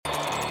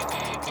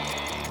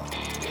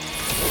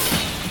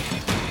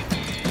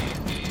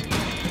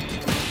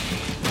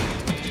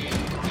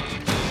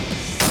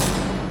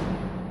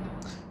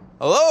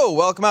Hello,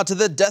 welcome out to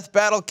the Death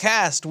Battle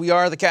cast. We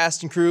are the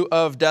cast and crew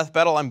of Death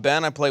Battle. I'm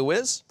Ben, I play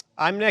Wiz.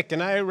 I'm Nick,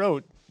 and I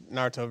wrote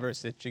Naruto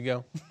vs.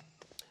 Ichigo.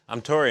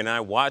 I'm Tori, and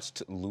I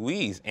watched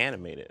Louise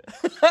animate it.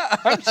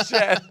 I'm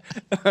Shad.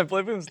 I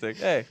play Boomstick.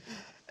 Hey.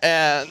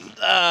 And,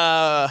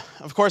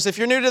 of course, if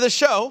you're new to the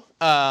show,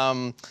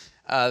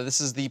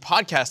 this is the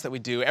podcast that we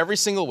do every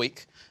single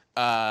week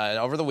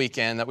over the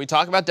weekend that we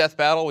talk about Death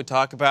Battle. We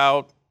talk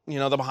about,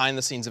 the behind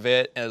the scenes of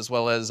it, as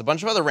well as a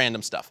bunch of other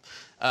random stuff,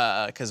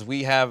 because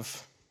we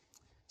have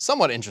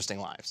somewhat interesting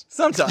lives.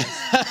 Sometimes.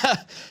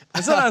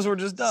 And sometimes we're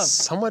just dumb.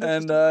 Somewhat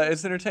And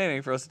it's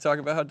entertaining for us to talk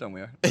about how dumb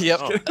we are. Yep.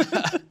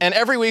 And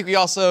every week we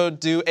also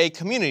do a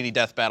community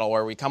death battle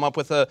where we come up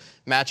with a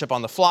matchup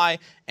on the fly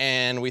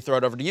and we throw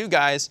it over to you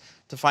guys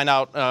to find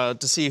out,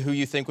 to see who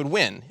you think would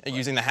win.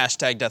 Using the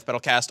hashtag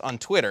DeathBattleCast on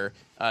Twitter,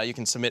 you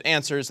can submit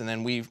answers and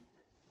then we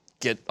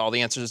get all the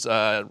answers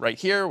right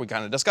here. We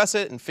kind of discuss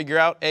it and figure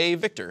out a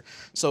victor.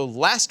 So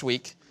last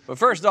week... But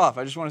first off,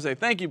 I just want to say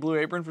thank you, Blue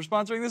Apron, for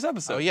sponsoring this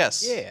episode. Oh,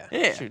 yes.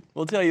 Yeah. Shoot.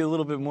 We'll tell you a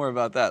little bit more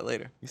about that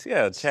later. You see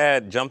how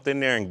Chad jumped in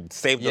there and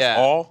saved Yeah. us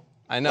all?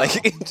 I know.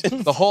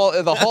 The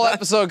whole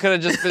episode could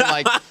have just been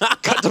like,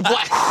 cut to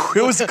black.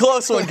 It was a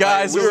close one,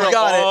 guys. We were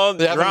all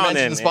They haven't mentioned drowning,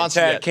 the and sponsor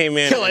Chad yet. came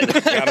in and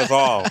got us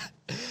all.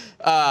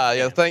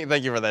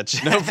 Thank you for that,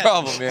 Chad. No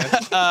problem, man.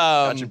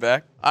 Got your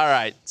back. All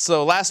right.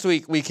 So last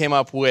week we came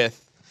up with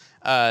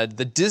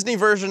the Disney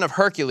version of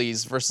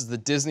Hercules versus the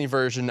Disney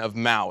version of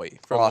Maui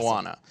from Awesome.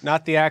 Moana.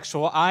 Not the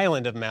actual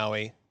island of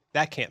Maui.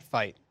 That can't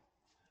fight.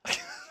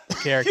 The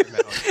character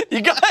Maui.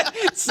 You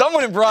got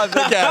someone in Broad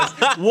Thick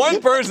Ass.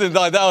 One person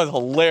thought that was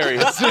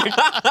hilarious.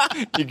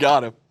 You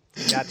got him.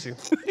 Got to.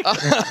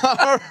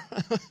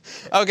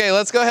 Okay,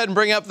 let's go ahead and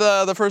bring up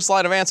the first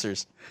slide of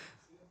answers.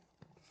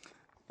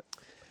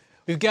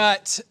 We've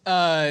got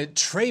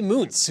Trey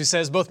Moons, who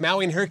says both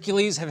Maui and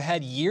Hercules have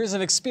had years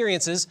of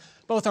experiences.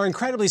 Both are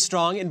incredibly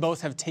strong, and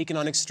both have taken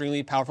on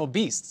extremely powerful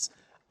beasts.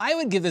 I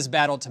would give this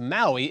battle to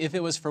Maui if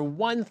it was for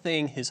one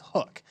thing, his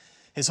hook.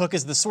 His hook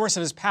is the source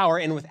of his power,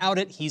 and without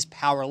it, he's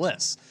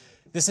powerless.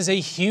 This is a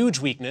huge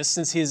weakness,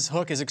 since his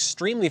hook is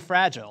extremely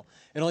fragile.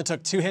 It only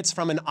took 2 hits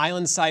from an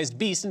island-sized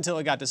beast until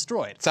it got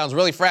destroyed. Sounds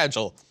really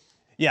fragile.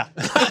 Yeah.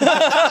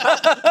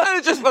 I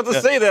was just about to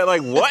say that,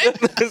 like, what?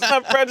 It's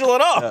not fragile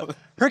at all.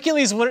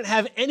 Hercules wouldn't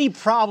have any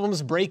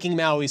problems breaking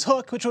Maui's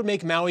hook, which would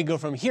make Maui go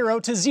from 0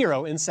 to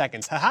 0 in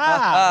seconds.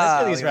 Ha-ha!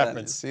 Hercules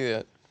reference. See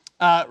that?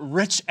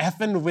 Rich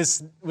effin'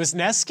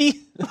 Wisniewski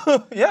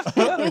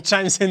Yeah.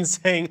 chimes in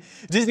saying,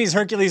 Disney's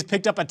Hercules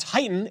picked up a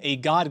Titan, a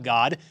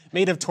god,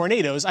 made of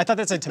tornadoes. I thought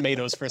that said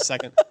tomatoes for a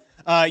second.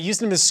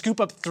 Used him to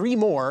scoop up 3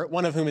 more,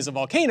 one of whom is a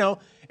volcano,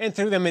 and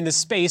threw them into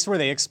space where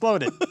they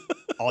exploded.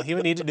 All he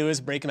would need to do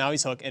is break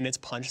Maui's hook, and it's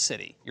Punch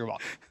City. You're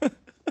welcome.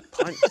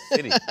 Punch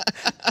City.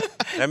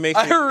 That makes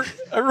me...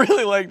 I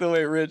really like the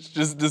way Rich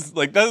just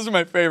like, those are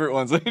my favorite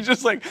ones. He's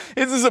just like,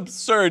 it's this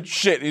absurd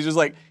shit. He's just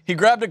like, he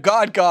grabbed a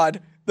god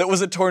that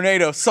was a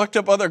tornado, sucked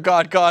up other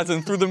gods,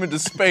 and threw them into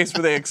space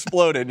where they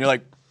exploded. And you're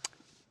like,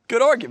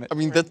 good argument. I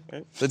mean,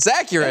 that's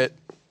accurate.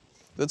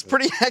 That's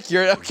pretty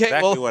accurate. Okay,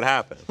 exactly what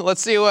happened.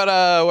 let's see what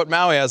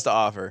Maui has to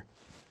offer.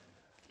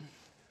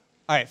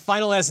 All right,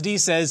 Final SD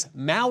says,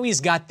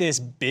 Maui's got this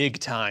big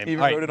time. He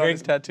even All right, wrote it on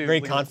his tattoo. Very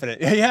Look at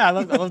confident. Yeah, I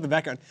love the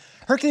background.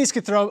 Hercules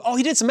could throw,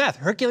 he did some math.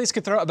 Hercules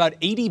could throw about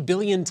 80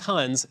 billion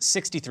tons,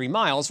 63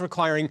 miles,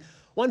 requiring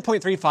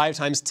 1.35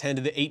 times 10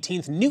 to the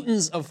 18th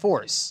newtons of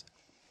force.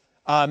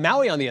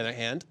 Maui, on the other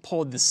hand,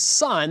 pulled the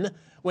sun,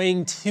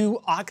 weighing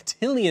 2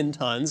 octillion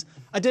tons,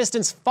 a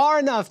distance far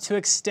enough to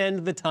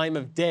extend the time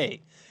of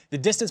day. The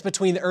distance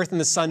between the Earth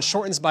and the Sun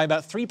shortens by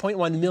about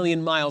 3.1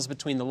 million miles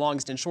between the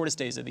longest and shortest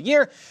days of the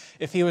year.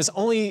 If he was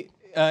only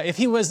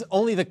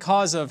the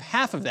cause of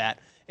half of that,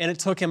 and it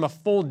took him a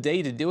full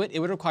day to do it, it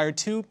would require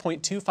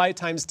 2.25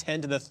 times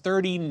 10 to the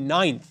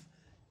 39th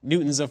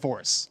newtons of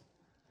force.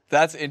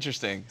 That's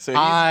interesting. So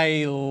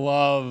I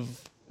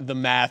love the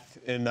math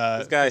in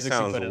This guy physics you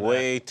sounds put in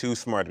way too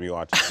smart to be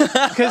watching.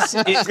 Because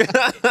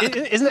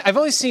I've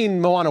only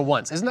seen Moana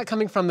once. Isn't that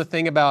coming from the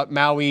thing about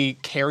Maui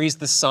carries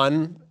the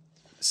sun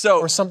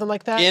or something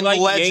like that? In Like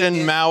Legend,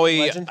 Yankee- Maui,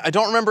 Legend? I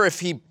don't remember if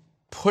he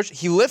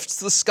lifts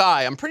the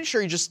sky. I'm pretty sure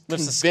he just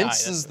Lifts the sky,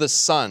 convinces the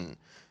sun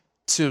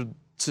to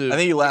I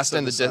think he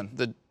lassoed extend the sun.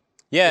 the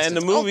Yeah, in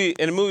the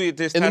distance. movie,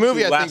 this In the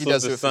movie, I think he lassos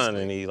does do the it sun,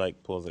 physically. and he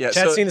like pulls it. Yeah,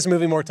 Chad's so- seen this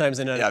movie more times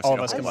than I've all seen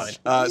of us it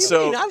combined.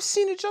 So I've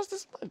seen it just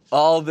as much.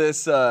 all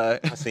this.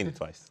 I've seen it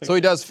twice. So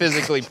he does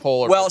physically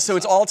pull. Or Well, so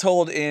it's all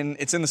told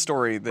it's in the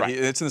story. That Right.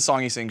 it's in the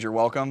song he sings, "You're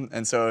Welcome,"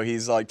 and so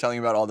he's like telling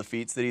about all the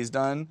feats that he's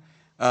done,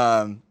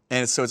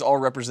 and so it's all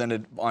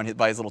represented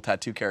by his little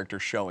tattoo character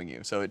showing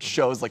you. So it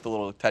shows like the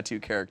little tattoo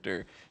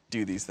character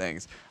do these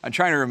things. I'm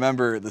trying to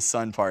remember the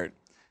sun part.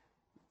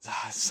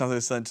 Something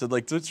the sun said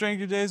like, "To strengthen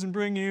your days and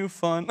bring you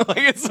fun." Like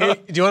it's. Hey,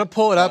 do you want to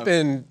pull it up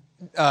and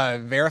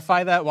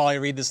verify that while I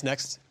read this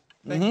next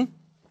thing? Mm-hmm.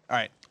 All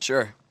right.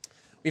 Sure.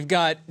 We've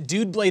got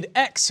Dude Blade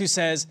X who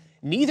says,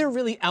 neither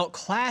really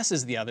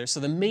outclasses the other, so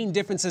the main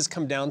differences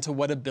come down to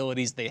what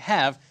abilities they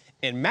have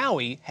And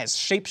Maui has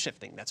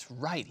shape-shifting. That's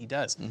right, he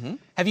does.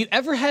 Have you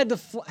ever had a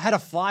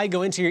fly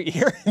go into your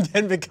ear and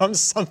then become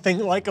something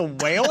like a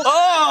whale?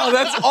 Oh,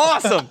 that's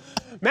awesome.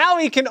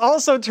 Maui can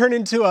also turn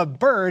into a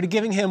bird,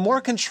 giving him more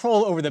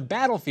control over the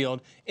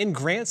battlefield and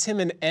grants him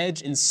an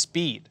edge in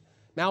speed.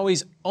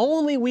 Maui's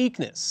only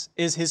weakness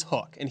is his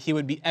hook, and he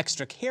would be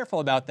extra careful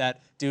about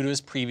that due to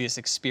his previous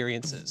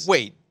experiences.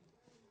 Wait,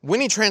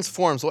 when he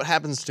transforms, what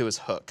happens to his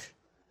hook?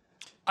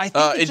 I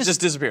think It just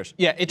disappears.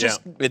 yeah, it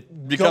just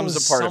It becomes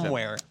goes a part of him.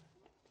 somewhere.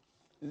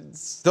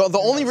 The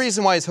only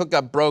reason why his hook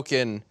got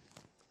broken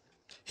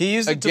He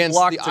used it to against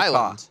block the Taka.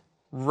 island,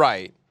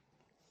 right?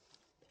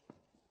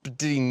 But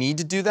did he need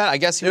to do that? I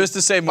guess he It was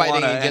to save fighting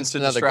Moana and against to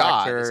another distract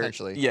god, her.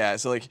 essentially. Yeah,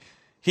 so like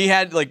he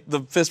had like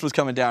the fist was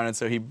coming down, and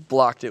so he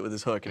blocked it with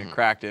his hook and it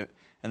cracked it,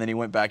 and then he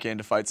went back in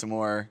to fight some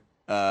more.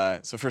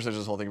 So first there's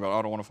this whole thing about, oh,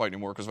 I don't want to fight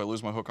anymore because if I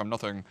lose my hook, I'm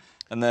nothing.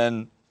 And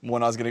then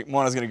Moana's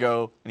gonna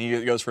go, and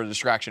he goes for a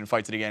distraction,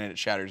 fights it again, and it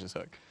shatters his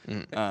hook.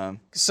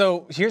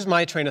 So here's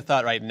my train of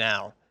thought right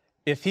now.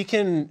 If he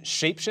can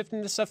shapeshift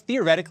into stuff,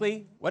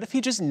 theoretically, what if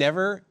he just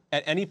never,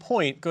 at any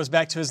point, goes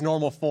back to his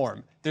normal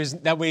form? There's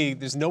no way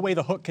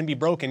the hook can be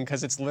broken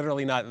because it's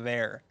literally not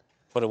there.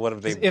 But what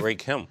if they If-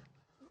 break him?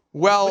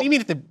 Well, What do you mean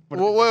if the?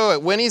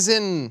 wait. When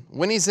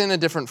he's in a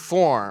different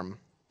form,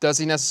 does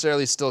he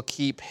necessarily still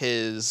keep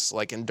his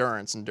like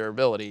endurance and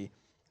durability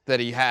that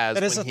he has?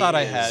 That is when the thought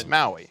he I is had.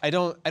 Maui. I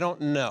don't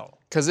know.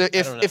 Because don't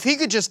know. if he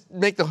could just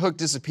make the hook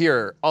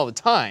disappear all the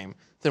time,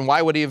 then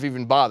why would he have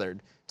even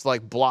bothered to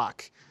like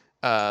block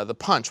the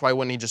punch? Why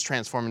wouldn't he just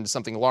transform into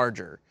something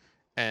larger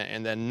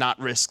and then not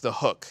risk the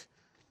hook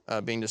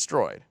being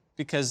destroyed?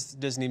 Because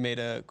Disney made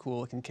a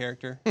cool-looking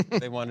character.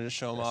 They wanted to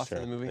show him off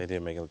in the movie. They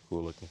did make a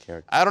cool looking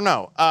character. I don't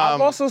know.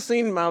 I've also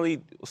seen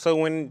Maui. So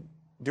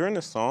during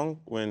the song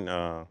when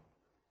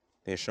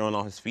they're showing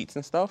all his feats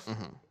and stuff,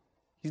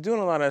 he's doing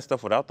a lot of that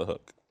stuff without the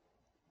hook.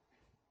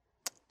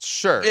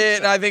 Sure.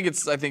 I think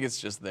it's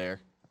just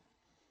there.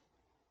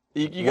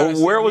 You gotta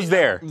see- Where was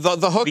there?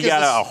 The hook He is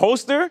got a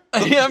holster.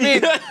 Yeah, I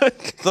mean,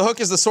 the hook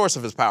is the source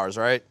of his powers,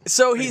 right?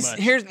 so here's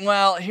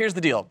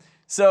the deal.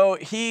 So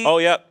he. Oh,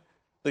 yep.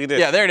 Look at this.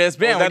 Yeah, there it is.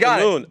 Bam, Oh, we is that got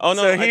the it. moon? Oh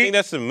no, So I think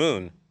that's the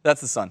moon. That's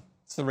the sun.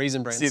 It's the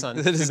Raisin Bran sun.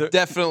 That is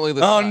definitely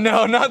the. Oh sun.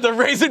 no, not the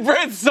Raisin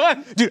Bran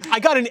sun. Dude, I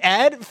got an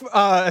ad,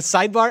 a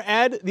sidebar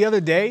ad the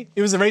other day.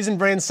 It was a Raisin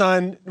Bran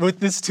sun with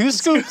this 2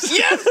 scoops.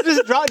 Yes!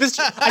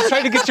 I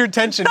tried to get your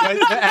attention, but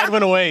the ad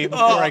went away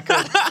before I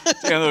could.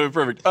 Yeah, that would be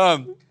perfect.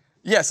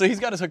 Yeah, so he's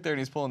got his hook there and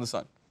he's pulling the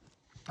sun.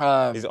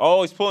 He's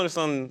always pulling us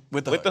on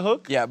with the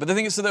hook. Yeah, but the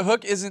thing is, so the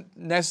hook isn't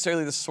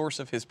necessarily the source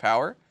of his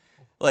power.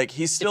 Like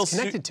he's still It's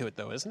connected to it,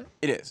 though, isn't it?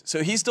 It is.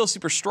 So he's still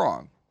super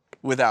strong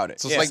without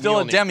it. So it's like still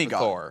a Mjolnir for demigod.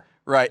 Thor.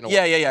 Right.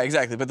 Yeah,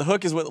 exactly. But the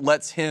hook is what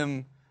lets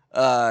him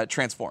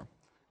transform.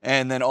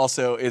 And then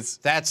also it's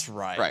That's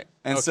right. right.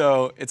 And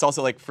so it's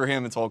also like for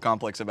him it's all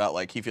complex about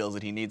like he feels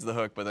that he needs the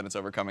hook, but then it's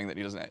overcoming that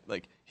he doesn't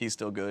like he's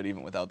still good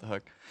even without the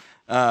hook.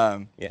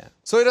 Yeah.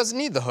 So he doesn't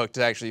need the hook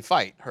to actually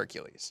fight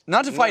Hercules.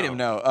 Not to fight him,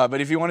 no.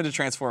 But if he wanted to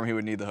transform, he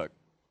would need the hook.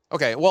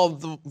 Okay, well,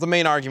 the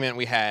main argument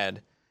we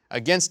had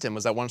against him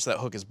was that once that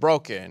hook is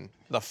broken,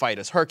 the fight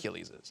is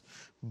Hercules's.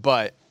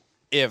 But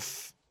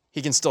if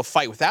he can still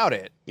fight without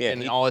it,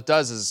 and all it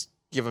does is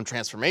give him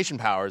transformation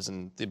powers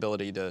and the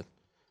ability to,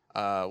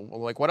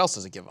 like, what else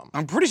does it give him?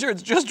 I'm pretty sure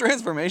it's just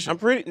transformation.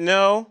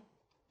 No.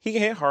 He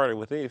can hit harder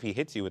with it if he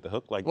hits you with the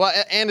hook. Like Well,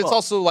 and it's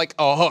also like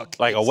a hook.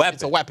 Like a It's- weapon.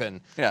 It's a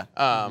weapon. Yeah.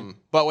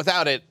 But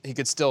without it, he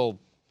could still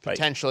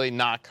potentially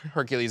knock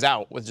Hercules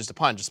out with just a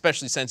punch,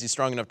 especially since he's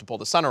strong enough to pull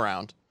the sun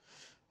around.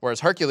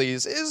 Whereas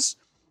Hercules is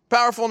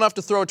powerful enough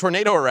to throw a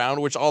tornado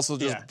around, which also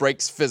just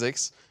breaks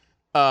physics.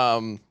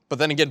 But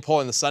then again,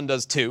 pulling the sun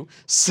does too.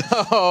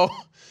 So,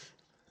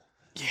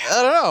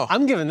 I don't know.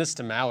 I'm giving this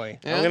to Maui.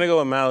 I'm gonna go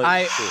with Maui.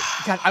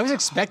 God, I was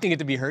expecting it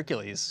to be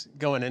Hercules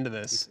going into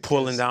this.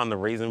 Pulling down the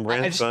Raisin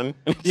Bran just- sun.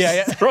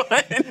 Yeah. He's throwing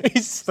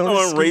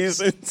throwing scoops.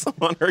 raisins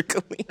on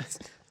Hercules.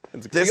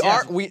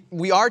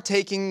 We are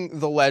taking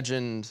the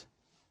legend.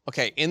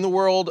 Okay, in the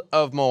world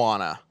of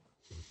Moana,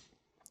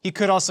 He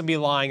could also be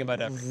lying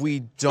about everything. we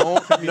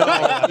don't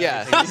know.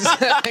 Yeah,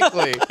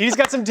 exactly. He's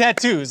got some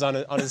tattoos on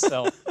his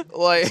self.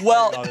 Like,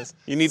 Well, All this.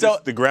 You need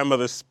the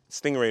grandmother's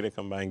stingray to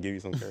come by and give you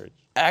some courage.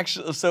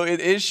 actually, so it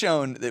is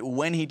shown that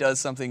when he does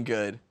something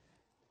good,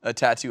 a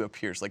tattoo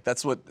appears. Like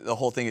that's what the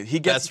whole thing is. He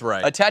gets That's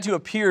right. A tattoo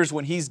appears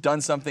when he's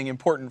done something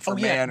important for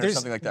man or there's,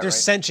 something like that. There's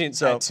right? sentient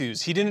So-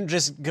 tattoos. He didn't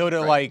just go to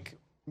like,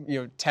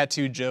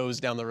 tattoo Joe's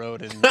down the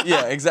road and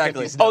Yeah,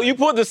 exactly. Oh, you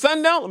pulled the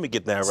sun down? Let me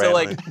get that So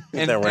right. like, Get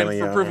and, that and rattling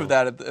for out. proof of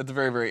that, at the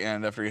very, very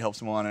end, after he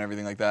helps Moana and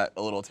everything like that,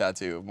 a little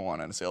tattoo of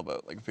Moana in a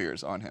sailboat like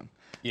appears on him.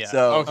 Yeah.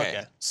 So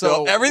okay.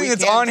 So everything we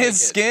that's can on take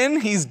his it.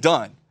 skin, he's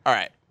done. All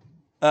right.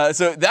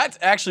 So that's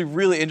actually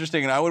really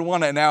interesting, and I would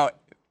want to now.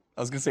 I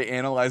was gonna say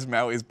analyze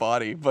Maui's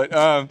body, but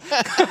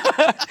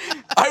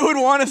I would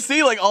want to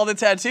see like all the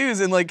tattoos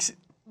and like that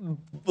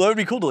would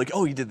be cool to like.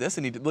 Oh, he did this,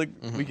 and he did like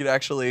we could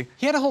actually.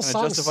 he had a whole kinda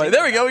song. justify. sing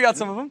There we go. about We got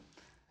some of them.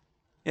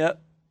 Yep.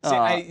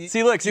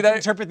 See, look, see you can that.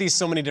 interpret these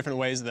so many different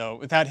ways, though,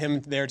 without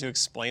him there to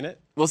explain it.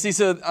 Well, see,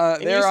 so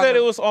And you said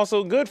it was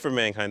also good for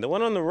mankind. The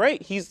one on the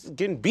right, he's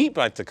getting beat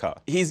by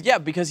Taka.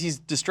 because he's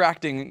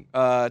distracting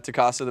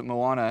Taka so that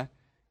Moana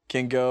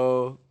can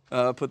go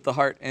put the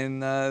heart in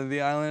the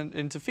island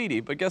in Te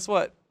Fiti. But guess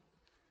what?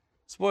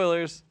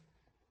 Spoilers.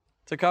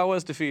 Taka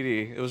was Te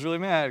Fiti. It was really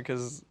mad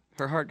because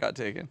her heart got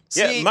taken.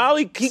 Yeah,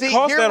 Molly, he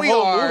caused here that we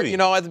whole are, movie. You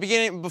know, at the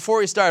beginning, before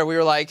we started, we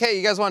were like, hey,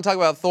 you guys want to talk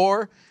about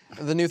Thor?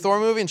 The new Thor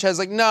movie? And Chad's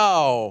like,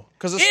 no,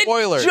 because of It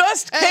spoilers.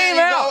 just came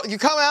out. You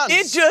come out and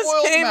It just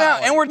spoiled came out,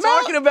 Maui. and we're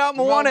talking about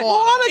Moana.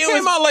 Moana It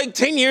came was- out like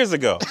 10 years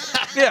ago.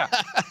 Yeah.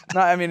 No,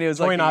 I mean, it was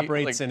Toyin like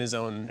operates like in his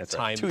own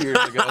time. 2 years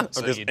ago. I'm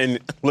just looking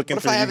What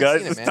if for I you haven't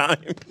guys seen it, this man?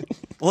 time.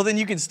 Well, then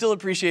you can still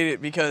appreciate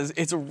it because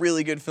it's a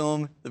really good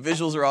film. The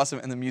visuals are awesome,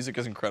 and the music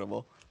is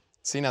incredible.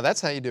 See, now that's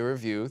how you do a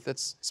review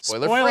that's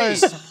Spoilers.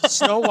 spoiler-free.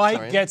 Snow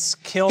White gets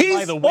killed He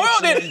by the witch.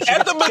 spoiled and it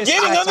then at the she gets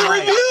beginning kissed of the by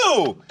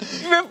review.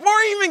 Before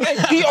he even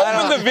he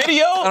opened the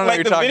video, know what like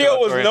you're the talking video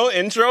about, was Tori. no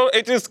intro.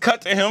 It just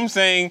cut to him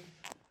saying,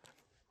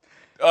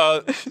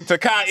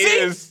 "Taka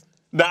is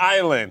the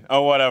island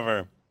or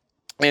whatever,"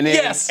 and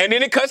then and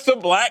then it cuts to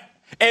black,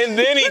 and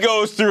then he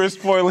goes through a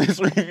spoilers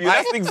review.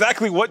 That's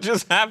exactly what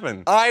just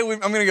happened. I'm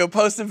gonna go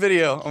post a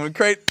video. I'm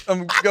gonna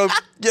go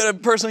get a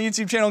personal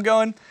YouTube channel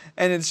going,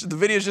 and the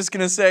video's just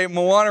gonna say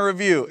Moana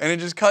review, and it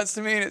just cuts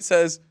to me and it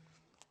says,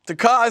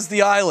 Taka is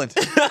the island,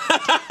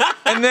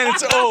 and then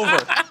it's over.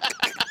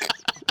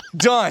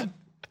 Done.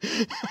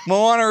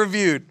 Moana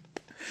reviewed.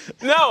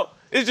 No,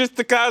 it's just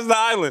Taka's the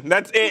island.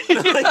 That's it.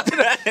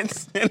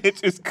 And it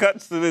just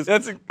cuts to this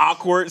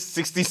awkward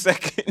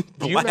 60-second.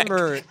 Do you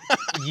remember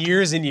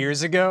years and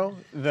years ago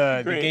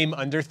the game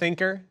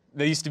Underthinker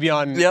that used to be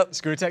on Yep.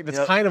 Screwtech? That's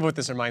Yep. kind of what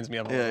this reminds me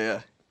of. a little.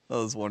 Yeah. That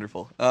was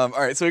wonderful. All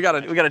right, so we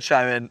gotta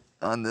chime in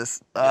on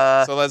this.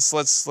 So let's.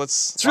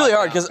 It's really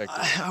hard because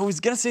I was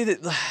gonna say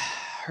that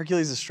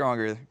Hercules is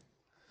stronger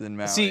than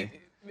Maui. See,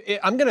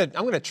 I'm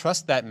gonna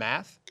trust that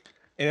math,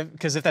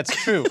 because if that's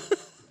true,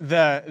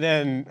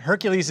 then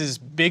Hercules'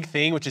 big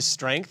thing, which is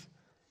strength,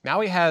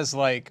 Maui has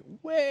like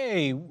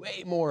way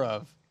more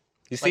of.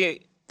 You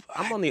see,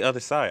 I'm on the other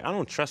side. I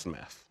don't trust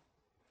math.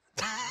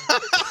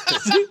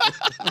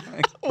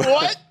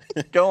 What?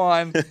 Go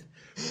on.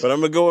 But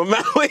I'm gonna go with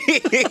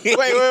Maui.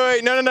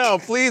 Wait. No.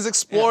 Please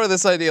explore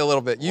this idea a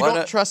little bit. You Why don't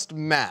not? trust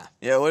math.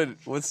 Yeah.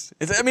 What's?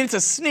 I mean, it's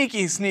a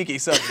sneaky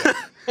subject.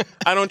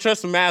 I don't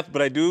trust math,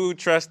 but I do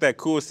trust that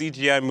cool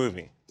CGI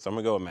movie. So I'm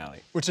gonna go with Maui.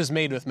 Which is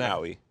made with math.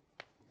 Maui.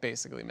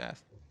 Basically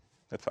math.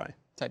 That's fine.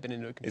 Type it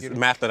into a It's computer.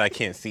 math that I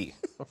can't see.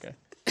 Okay.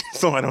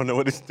 So I don't know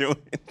what it's doing.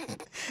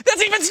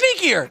 That's even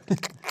sneakier.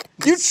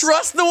 You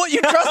trust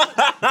you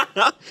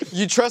trust.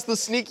 You trust the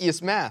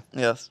sneakiest math.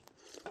 Yes.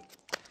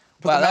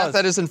 The math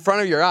that is in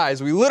front of your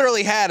eyes. We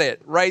literally had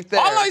it right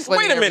there.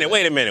 Wait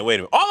a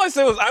minute. All I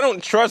said was I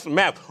don't trust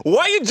math.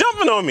 Why are you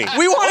jumping on me?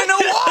 We want to know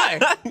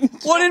why.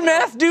 What did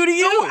math do to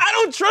you? I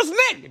don't trust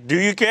Nick. Do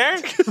you care?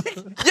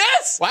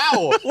 Yes.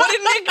 Wow. What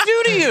did Nick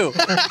do to you?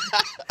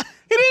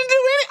 He didn't do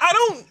anything. I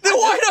don't. Then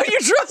why don't you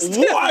trust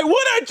him? Why would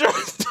I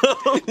trust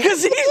him?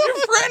 Because he's your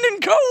friend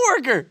and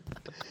coworker.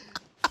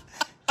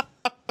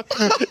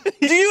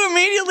 Do you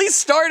immediately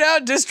start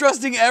out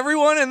distrusting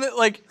everyone and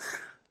like?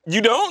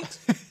 You don't?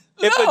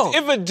 No.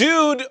 If a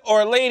dude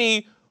or a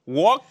lady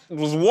was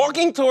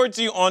walking towards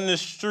you on the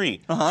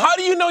street, how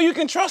do you know you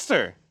can trust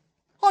her?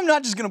 I'm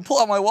not just gonna pull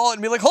out my wallet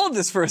and be like, hold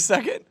this for a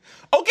second.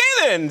 Okay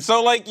then.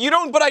 So like you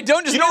don't. But I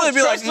don't just you don't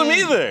immediately be trust like,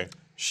 them either.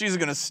 She's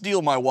gonna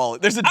steal my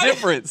wallet. There's a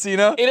difference, you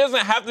know? It doesn't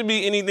have to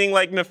be anything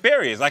like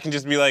nefarious. I can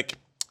just be like,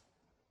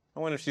 I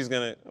wonder if she's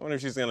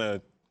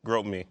gonna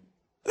grope me.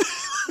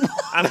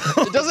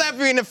 It doesn't have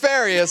to be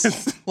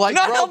nefarious. Like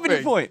Not helping groping.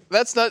 the point.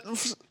 That's not.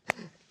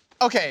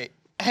 Okay,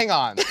 hang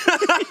on.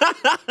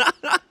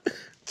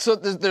 So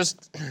there's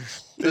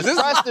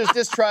trust, there's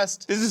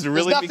distrust. This is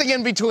really There's nothing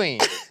in between.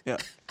 Yeah.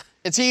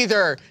 It's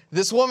either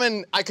this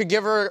woman, I could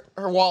give her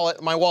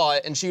wallet, my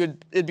wallet, and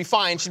it'd be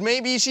fine.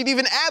 She'd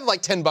even add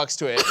like $10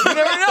 to it. You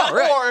never know,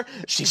 right? Or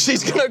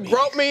she's gonna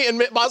grope me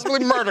and possibly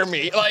murder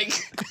me. Like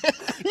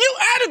You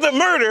added the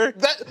murder.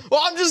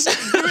 well, I'm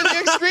just doing the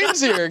extremes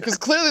here because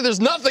clearly there's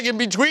nothing in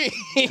between.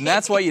 And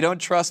that's why you don't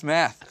trust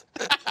math.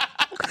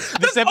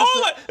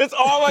 That's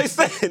all I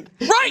said.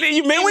 Right. And then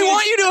you made And we me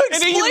want you to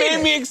And then you explain made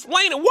it. me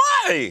explain it.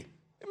 Why?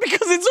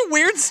 Because it's a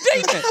weird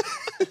statement.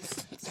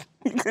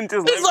 You can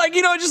just It's like,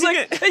 you know, just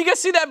like, hey, you guys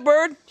see that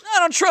bird? I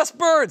don't trust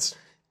birds.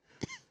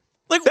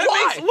 Like, that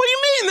why? makes, what do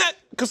you mean that?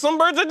 Because some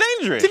birds are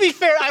dangerous. To be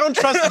fair, I don't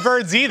trust the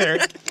birds either.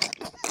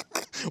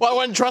 Well, I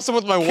wouldn't trust them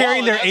with my wallet.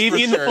 Carrying their that's for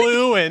avian sure.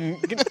 flu and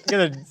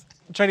gonna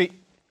try to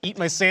eat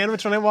my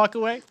sandwich when I walk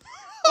away.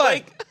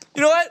 Like,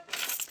 you know what?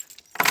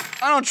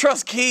 I don't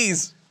trust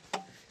keys.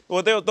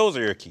 Well, those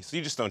are your keys. So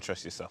you just don't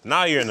trust yourself.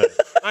 Now you're in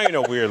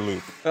a weird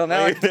loop. Well,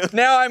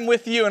 now I'm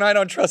with you and I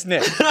don't trust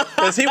Nick.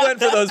 Because he went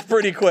for those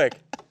pretty quick.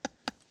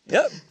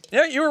 Yep.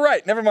 Yeah, you were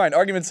right. Never mind.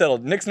 Argument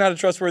settled. Nick's not a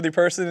trustworthy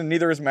person and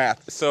neither is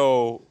math.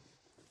 So,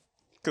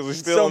 because we're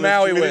still So in this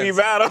Maui community wins.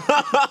 battle.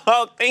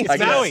 Thanks, I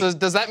guess. Maui. So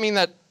does that mean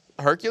that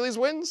Hercules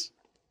wins?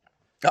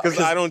 Because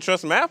I don't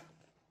trust math?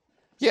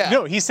 Yeah.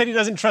 No, he said he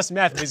doesn't trust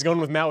math, but he's going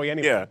with Maui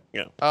anyway. Yeah,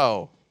 yeah.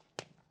 Oh.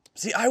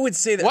 See, I would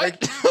say that.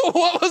 What?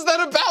 What was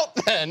that about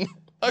then?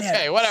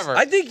 Okay, whatever.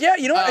 I think, yeah,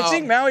 you know what? I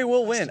think Maui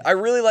will win. I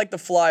really like the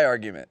fly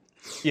argument.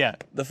 Yeah.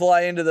 The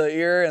fly into the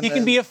ear. And He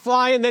can be a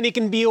fly and then he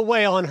can be a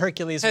whale on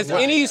Hercules. Has as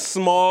well. any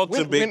small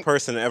to big when-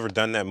 person ever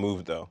done that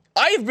move, though?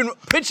 I have been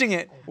pitching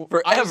it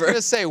forever. I was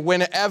gonna say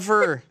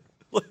whenever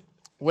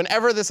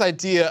this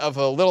idea of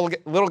a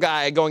little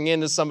guy going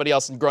into somebody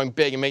else and growing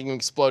big and making him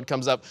explode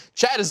comes up,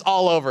 Chad is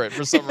all over it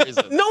for some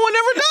reason. No one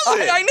ever does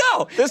it. I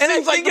know. This And I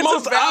seems like think the it's a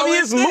most valid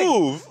obvious thing.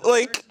 move.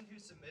 Like, person who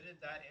submitted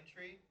that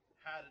entry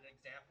had an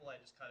example. I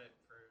just cut it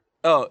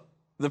for. Oh,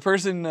 the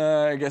person,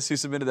 I guess, who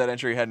submitted that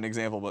entry had an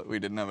example, but we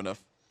didn't have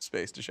enough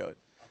space to show it.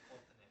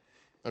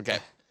 Okay.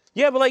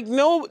 yeah, but like,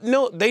 no,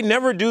 they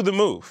never do the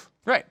move.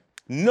 Right.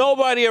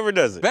 Nobody ever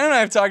does it. Ben and I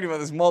have talked about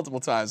this multiple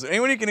times.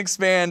 Anyone who can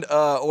expand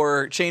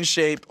or change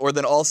shape, or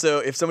then also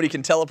if somebody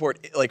can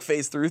teleport, like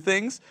phase through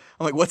things,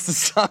 I'm like, what's to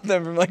stop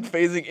them from like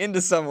phasing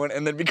into someone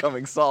and then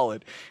becoming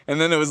solid?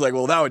 And then it was like,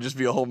 well, that would just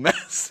be a whole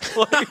mess.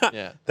 Like,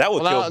 Yeah. That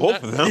would Well, kill now-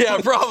 both of them. yeah,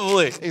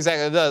 probably.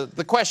 Exactly.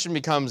 The question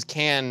becomes,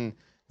 can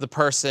the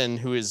person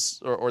who is,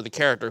 or the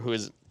character who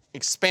is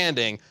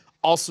expanding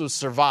also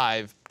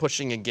survive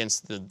pushing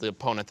against the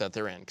opponent that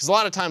they're in? Because a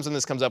lot of times when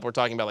this comes up, we're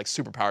talking about like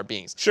superpowered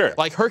beings. Sure.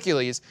 Like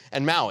Hercules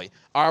and Maui.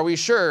 Are we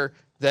sure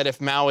that if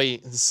Maui,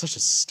 this is such a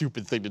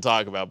stupid thing to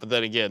talk about, but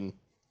then again,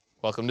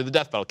 welcome to the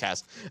Death Battle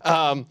cast.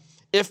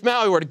 If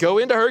Maui were to go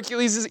into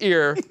Hercules'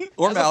 ear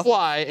Or as mouth. a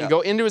fly and go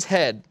into his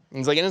head, and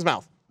he's like in his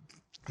mouth,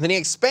 then he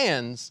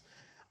expands,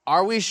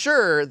 are we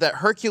sure that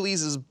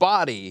Hercules'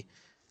 body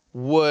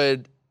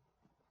would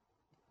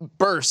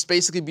burst,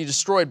 basically be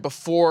destroyed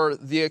before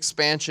the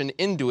expansion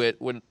into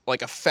it would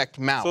like affect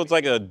Maui? So it's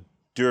like a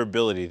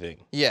durability thing.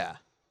 Yeah.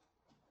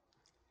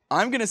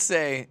 I'm gonna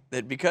say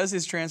that because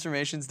his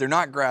transformations, they're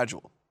not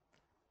gradual.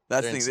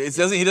 That's the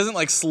They're thing. He doesn't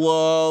like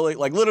slowly,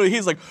 like literally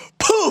he's like,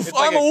 poof, It's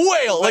like I'm a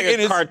whale. Like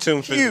and a it's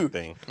cartoon physics huge.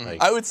 thing.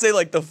 Like, I would say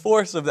like the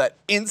force of that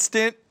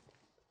instant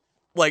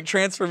like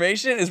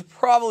transformation is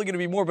probably gonna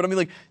be more, but I mean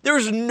like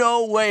there's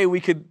no way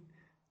we could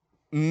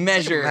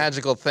measure.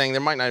 Magical thing.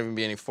 There might not even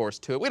be any force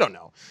to it. We don't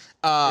know.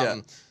 Yeah.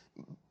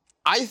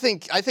 I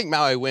think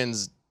Maui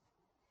wins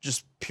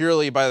just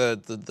purely by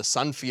the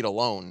sun feat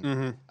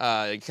alone,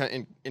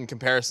 in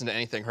comparison to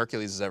anything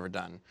Hercules has ever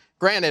done.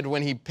 Granted,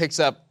 when he picks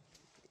up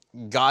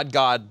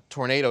God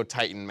Tornado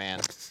Titan Man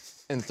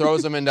and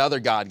throws him into other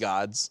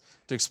gods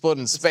to explode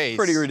in space,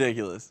 Pretty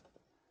ridiculous.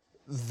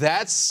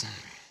 that's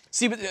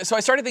See, but so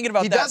I started thinking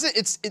about he that. does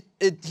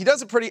it. He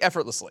does it pretty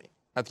effortlessly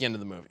at the end of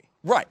the movie.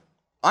 Right.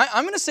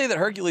 I'm gonna say that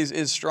Hercules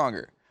is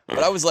stronger, but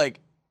I was like,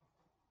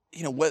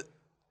 you know what?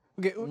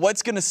 Okay,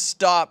 What's gonna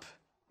stop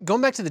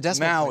going back to the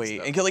decimal Maui?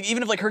 points, And 'cause, like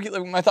even if like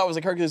Hercules, my thought was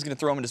like Hercules is gonna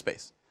throw him into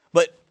space,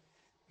 but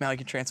Maui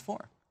can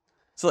transform.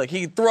 So like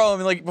he can throw him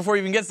and like before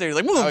he even gets there, he's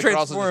like, boom, I could also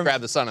just transform.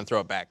 grab the sun and throw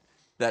it back.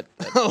 That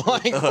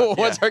Like,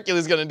 what's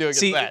Hercules gonna do against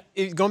See, that?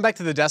 going back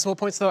to the decimal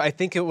points though, I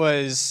think it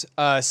was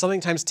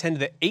something times 10 to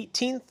the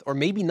 18th or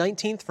maybe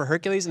 19th for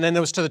Hercules, and then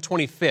there was to the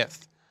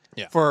 25th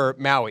Yeah. for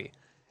Maui.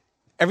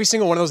 Every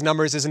single one of those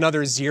numbers is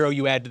another zero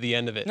you add to the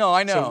end of it. No,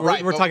 I know. So we're,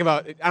 Right, we're but- talking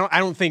about. I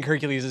don't think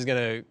Hercules is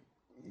gonna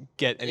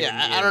get any.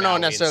 Yeah, I don't know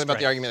necessarily about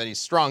the argument that he's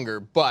stronger,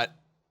 but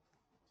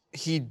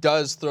he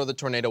does throw the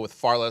tornado with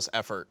far less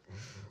effort.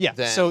 Yeah,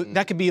 than so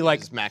that could be like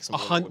his maximum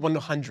a ability.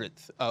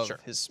 1/100th of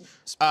his.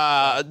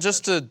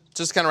 Just to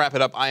kind of wrap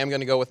it up, I am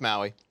going to go with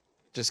Maui,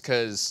 just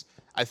because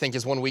I think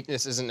his one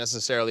weakness isn't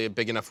necessarily a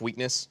big enough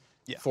weakness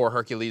for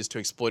Hercules to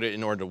exploit it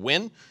in order to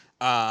win.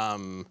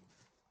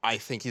 I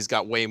think he's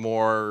got way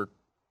more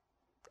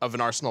of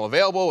an arsenal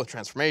available with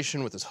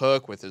transformation, with his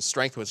hook, with his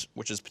strength,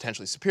 which is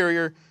potentially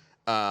superior.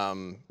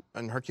 And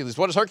Hercules,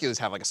 what does Hercules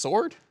have? Like a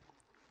sword?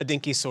 A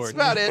dinky sword. That's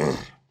about it.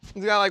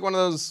 He's got like one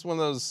of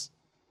those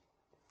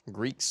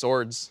Greek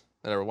swords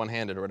that are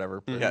one-handed or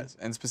whatever. Yes,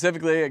 and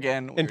specifically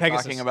again, we're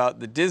Pegasus. talking about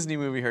the Disney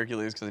movie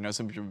Hercules because I know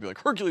some people would be like,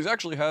 Hercules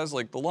actually has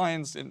like the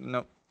lions.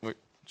 No,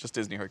 just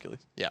Disney Hercules.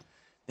 Yeah.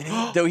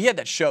 Though he had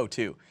that show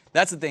too.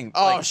 That's the thing.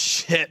 Oh like,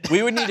 shit.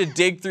 we would need to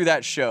dig through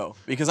that show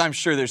because I'm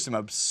sure there's some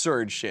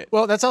absurd shit.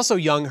 Well, that's also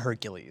young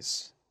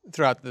Hercules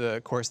throughout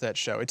the course of that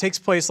show. It takes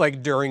place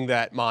like during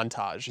that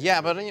montage.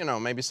 Yeah, but you know,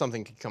 maybe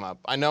something could come up.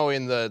 I know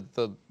in the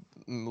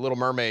Little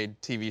Mermaid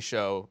TV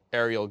show,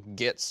 Ariel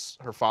gets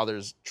her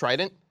father's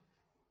trident,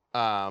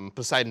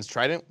 Poseidon's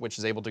trident, which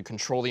is able to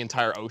control the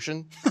entire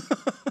ocean.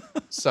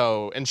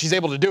 So, and she's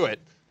able to do it.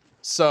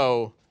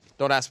 So,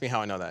 don't ask me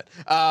how I know that.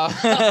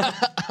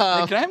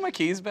 Hey, can I have my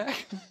keys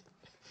back?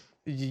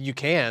 You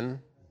can,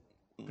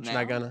 but you're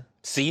not gonna.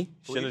 see?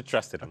 Should have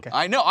trusted him.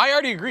 I know. I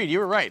already agreed. You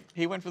were right.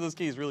 He went for those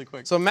keys really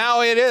quick. So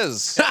Maui it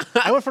is.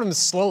 I went for them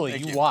slowly.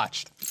 You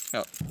watched.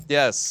 No.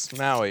 Yes,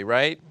 Maui,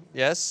 right?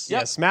 Yes.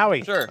 Yes,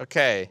 Maui. Sure.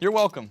 Okay. You're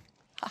welcome.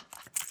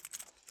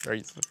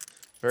 Very,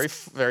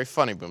 very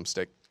funny,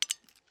 Boomstick.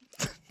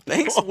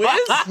 Thanks, Wiz.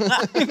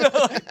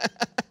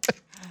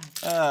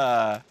 Is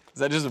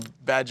that just a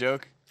bad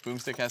joke?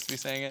 Boomstick has to be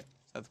saying it?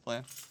 Is that the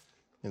plan?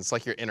 It's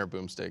like your inner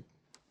Boomstick.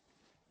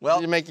 Well,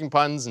 you're making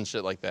puns and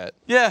shit like that.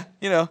 yeah,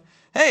 you know.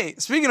 Hey,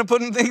 speaking of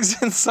putting things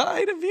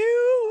inside of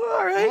you,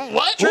 all right.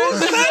 What?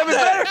 Transition a bit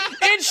better.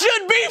 It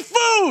should be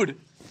food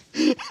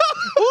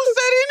Who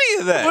said any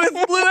of that?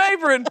 with Blue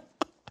Apron.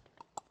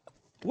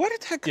 Where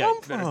did that Yeah, come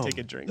you better from? take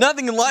a drink.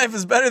 Nothing in life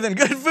is better than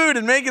good food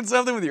and making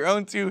something with your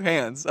own two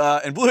hands.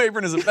 And Blue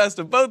Apron is the best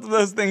of both of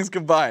those things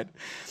combined.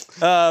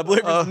 Blue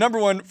Apron is the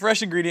 #1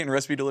 fresh ingredient and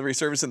recipe delivery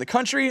service in the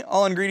country.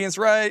 All ingredients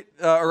arrive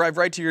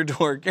right to your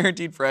door,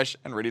 guaranteed fresh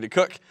and ready to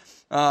cook.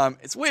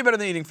 It's way better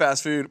than eating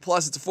fast food,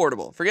 plus it's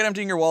affordable. Forget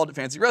emptying your wallet at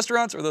fancy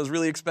restaurants or those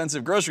really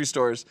expensive grocery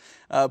stores.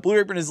 Blue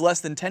Apron is less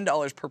than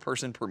 $10 per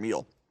person per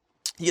meal.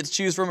 You get to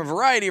choose from a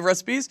variety of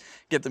recipes.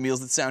 Get the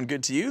meals that sound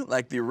good to you,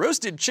 like the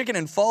roasted chicken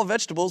and fall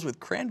vegetables with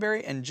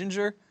cranberry and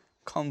ginger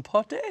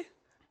compote.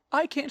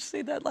 I can't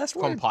say that last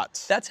word.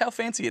 Compote. That's how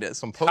fancy it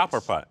is. Copper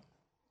pot.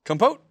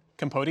 Compote?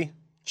 Capote?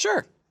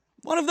 Sure,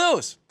 one of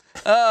those.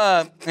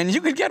 And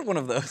you could get one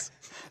of those.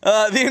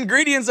 The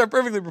ingredients are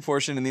perfectly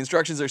proportioned and the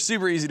instructions are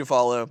super easy to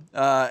follow.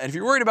 And if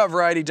you're worried about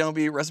variety, don't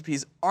be.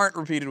 Recipes aren't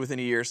repeated within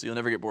a year, so you'll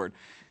never get bored.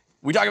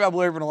 We talk about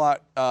Blue Apron a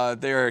lot.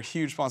 They're a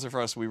huge sponsor for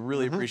us. We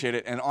really appreciate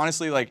it. And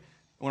honestly, like,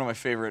 one of my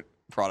favorite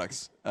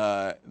products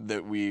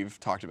that we've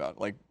talked about.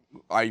 Like,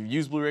 I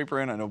use Blue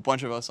Apron. I know a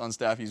bunch of us on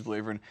staff use Blue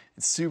Apron.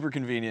 It's super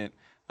convenient.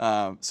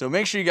 So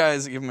make sure you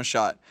guys give them a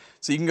shot.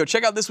 So you can go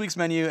check out this week's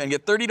menu and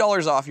get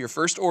 $30 off your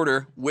first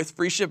order with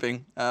free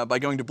shipping by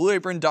going to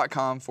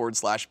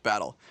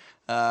blueapron.com/battle.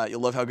 You'll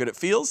love how good it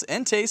feels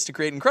and tastes to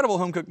create incredible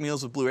home-cooked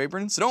meals with Blue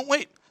Apron. So don't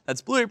wait.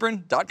 That's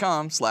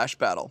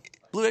blueapron.com/battle.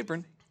 Blue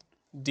Apron.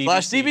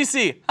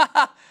 /DBC.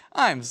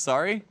 I'm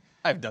sorry.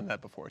 I've done that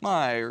before.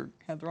 I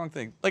had the wrong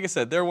thing. Like I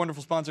said, they're a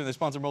wonderful sponsor and they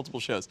sponsor multiple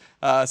shows.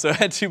 So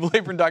head to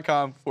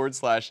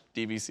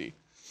blueapron.com/DBC.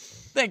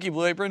 Thank you,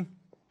 Blue Apron.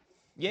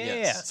 Yeah.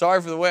 Yes. Sorry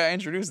for the way I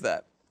introduced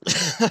that.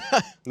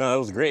 No, that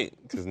was great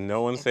because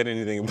no one said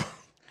anything about.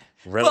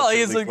 Well, he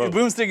has like a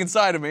close. boomstick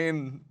inside of me,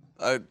 and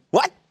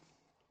What?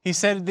 He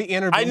said the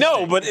inner. I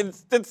know, but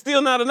it's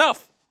still not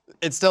enough.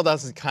 It still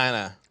doesn't kind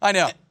of I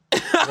know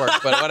work,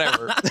 but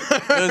whatever.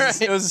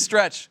 it was a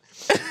stretch.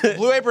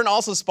 Blue Apron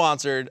also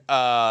sponsored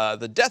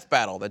the Death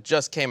Battle that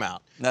just came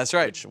out. That's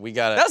right. Which we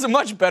gotta That was a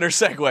much better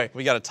segue.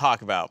 we gotta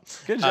talk about.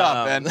 Good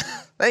job, Ben.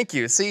 Thank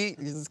you. See, you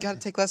just gotta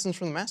take lessons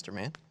from the master,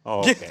 man.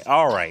 Oh, okay.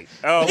 All right.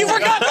 Oh, You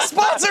forgot the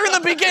sponsor in the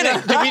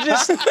beginning.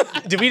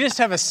 Did we just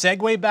have a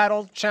Segway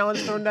battle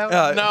challenge thrown down?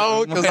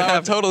 No, because I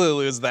would totally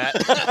lose that.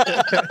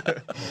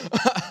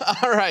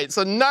 All right,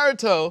 so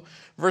Naruto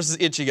versus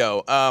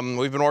Ichigo.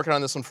 We've been working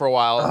on this one for a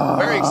while.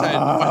 Very excited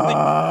to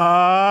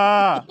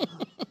finally.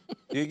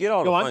 you get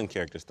all the on. fun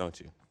characters, don't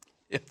you?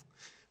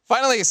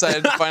 Finally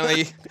excited to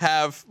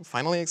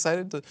finally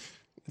excited to.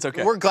 It's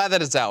okay. We're glad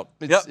that it's out.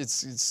 Yep.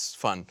 It's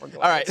fun. All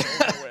right.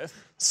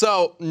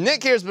 So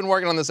Nick here's been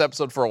working on this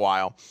episode for a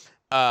while.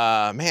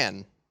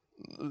 Man,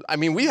 I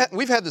mean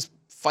we've had this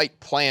fight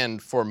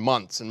planned for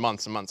months and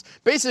months and months.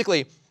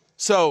 Basically,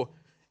 so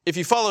if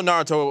you follow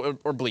Naruto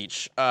or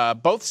Bleach,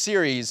 both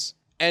series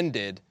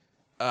ended.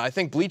 I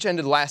think Bleach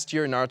ended last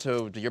year,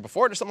 Naruto the year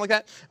before it or something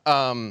like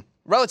that.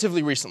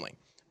 Relatively recently.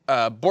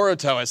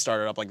 Boruto has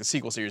started up like the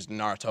sequel series to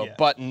Naruto, Yeah.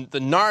 but the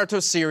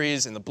Naruto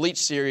series and the Bleach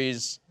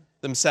series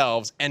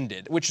themselves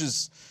ended, which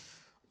is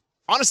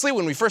honestly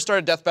when we first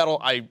started Death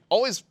Battle, I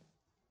always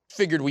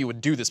figured we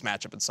would do this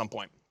matchup at some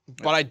point,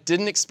 but I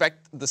didn't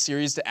expect the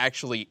series to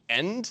actually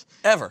end.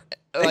 Ever.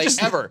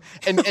 Ever,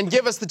 and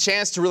give us the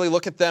chance to really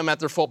look at them at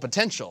their full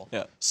potential.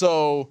 Yeah.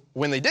 So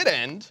when they did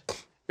end,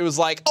 it was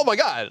like, oh my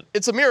God,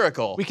 it's a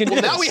miracle. We can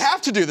well, do now this. we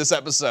have to do this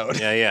episode.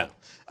 Yeah.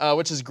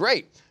 Which is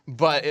great.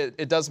 But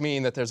it does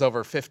mean that there's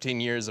over 15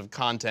 years of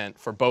content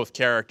for both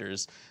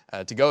characters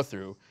to go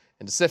through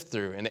and to sift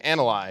through and to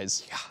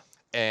analyze. Yeah.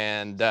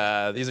 And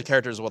these are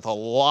characters with a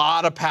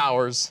lot of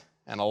powers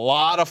and a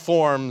lot of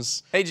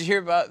forms. Hey, did you hear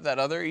about that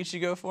other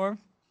Ichigo form?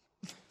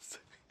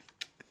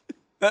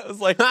 That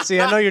was like. See,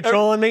 I know you're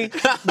trolling me,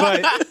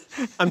 but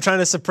I'm trying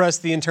to suppress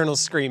the internal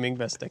screaming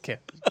best I can.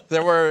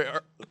 There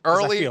were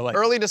feel like-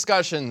 early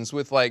discussions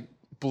with like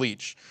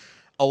Bleach.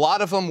 A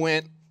lot of them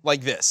went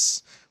like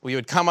this. We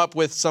would come up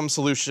with some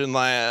solution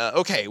like,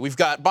 okay, we've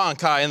got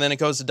Bankai and then it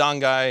goes to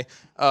Dangai.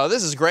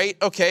 This is great.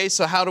 Okay,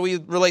 so how do we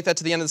relate that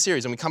to the end of the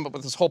series? And we come up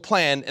with this whole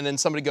plan and then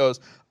somebody goes,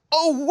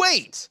 oh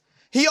wait,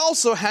 he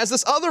also has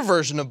this other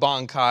version of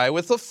Bankai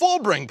with the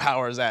Fullbring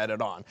powers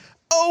added on.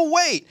 Oh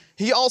wait,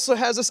 he also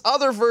has this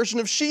other version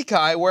of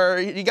Shikai where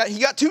he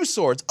got two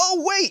swords.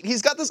 Oh wait,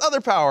 he's got this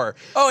other power.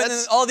 Oh, and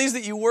then all these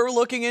that you were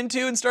looking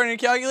into and starting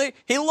to calculate,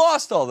 he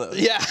lost all those.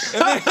 Yeah.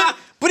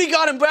 But he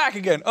got him back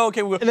again. Okay,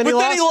 then but he then he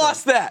lost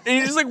lost that. And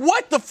you're just like,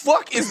 what the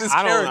fuck is this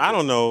character? I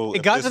don't know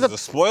if got this to is the- a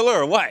spoiler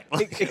or what.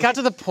 It got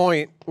to the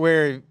point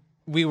where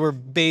we were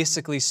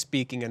basically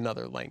speaking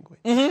another language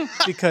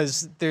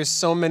because there's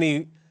so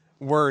many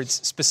words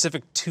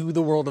specific to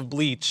the world of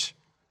Bleach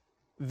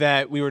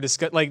that we were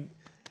discussing. Like,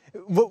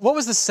 what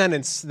was the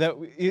sentence that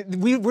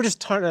we were just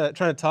trying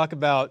to talk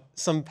about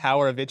some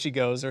power of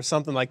Ichigo's or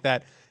something like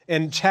that,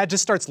 and Chad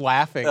just starts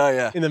laughing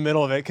in the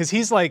middle of it because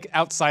he's like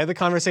outside the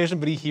conversation,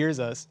 but he hears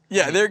us.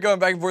 Yeah, they're going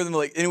back and forth, and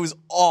like, and it was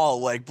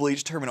all like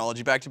Bleach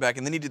terminology back to back,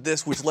 and then he did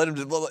this, which led him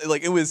to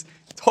like it was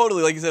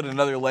totally like you said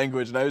another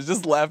language, and I was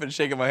just laughing,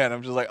 shaking my head.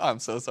 I'm just like, oh, I'm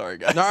so sorry,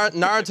 guys.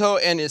 Naruto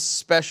and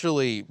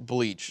especially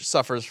Bleach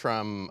suffers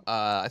from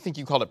I think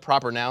you called it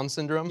proper noun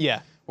syndrome.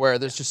 Yeah. Where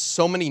there's just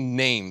so many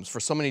names for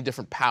so many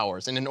different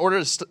powers, and in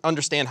order to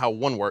understand how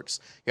one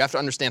works, you have to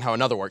understand how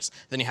another works.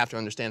 Then you have to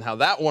understand how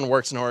that one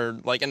works in order,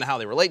 like, and how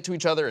they relate to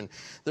each other. And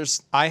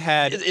there's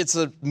it's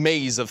a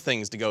maze of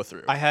things to go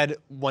through. I had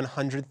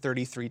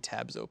 133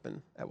 tabs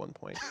open at one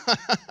point.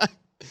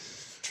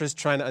 Just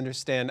trying to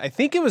understand. I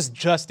think it was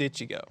just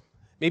Ichigo.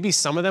 Maybe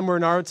some of them were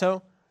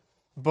Naruto,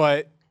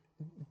 but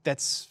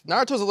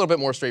Naruto's a little bit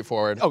more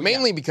straightforward,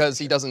 mainly because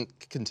he doesn't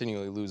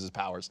continually lose his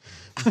powers.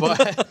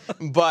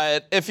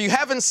 But if you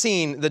haven't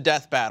seen the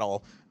death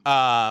battle,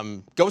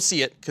 go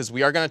see it, because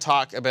we are going to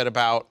talk a bit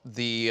about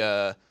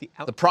the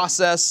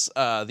process,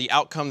 the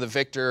outcome, the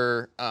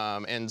victor,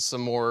 and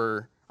some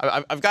more.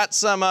 I've got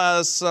some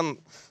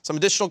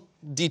additional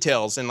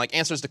details and like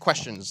answers to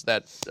questions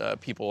that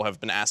people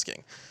have been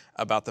asking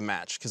about the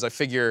match, because I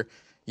figure,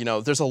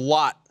 there's a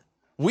lot.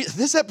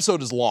 This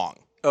episode is long.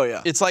 Oh,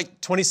 yeah. It's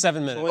like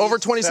 27 minutes. Over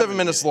 27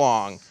 minutes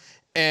long.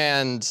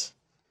 And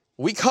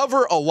we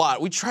cover a lot.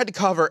 We tried to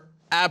cover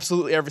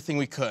absolutely everything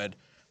we could,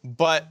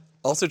 but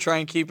also try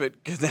and keep it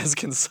as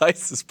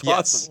concise as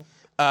possible.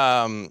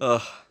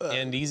 Yes.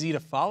 And easy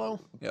to follow.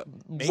 Yep.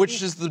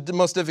 Which is the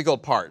most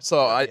difficult part.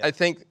 So I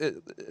think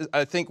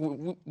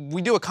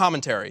we do a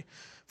commentary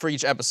for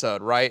each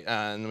episode, right?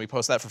 And we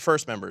post that for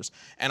first members.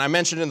 And I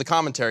mentioned in the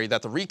commentary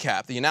that the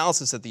recap, the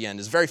analysis at the end,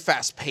 is very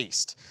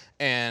fast-paced.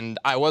 And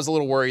I was a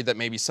little worried that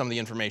maybe some of the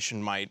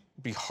information might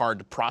be hard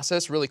to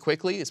process really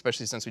quickly,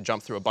 especially since we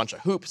jumped through a bunch of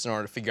hoops in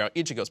order to figure out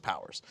Ichigo's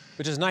powers.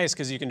 Which is nice,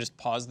 because you can just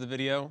pause the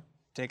video,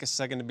 take a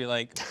second to be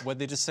like, what'd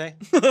they just say?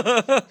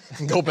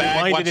 Go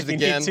back, watch it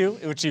again. If you need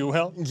to, which you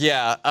will.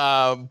 Yeah,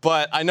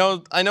 but I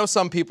know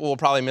some people will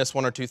probably miss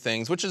one or two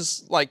things, which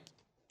is like,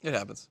 it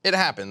happens. It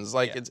happens.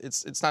 Like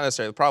it's not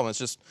necessarily the problem. It's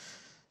just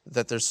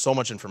that there's so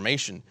much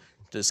information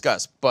to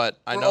discuss. But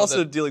I know we're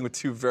also dealing with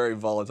two very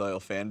volatile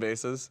fan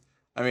bases.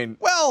 I mean,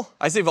 well,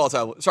 I say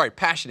volatile. Sorry,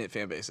 passionate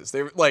fan bases.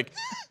 They're like,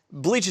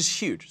 Bleach is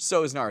huge.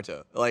 So is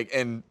Naruto. Like,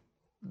 and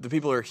the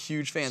people are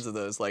huge fans of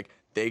those. Like,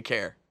 they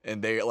care,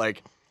 and they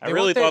like. I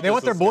really thought they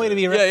want their boy to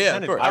be represented. Yeah,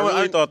 of course. I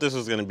really thought this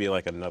was going to be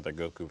like another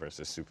Goku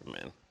versus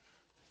Superman.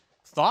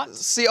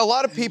 Thoughts? See, a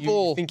lot of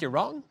people You think you're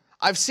wrong?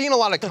 I've seen a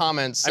lot of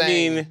comments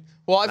saying.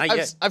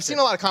 I've seen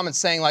a lot of comments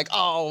saying like,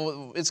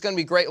 oh, it's going to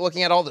be great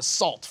looking at all the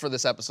salt for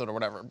this episode or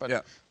whatever.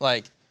 But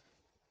like,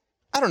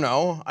 I don't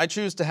know. I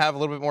choose to have a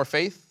little bit more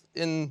faith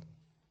in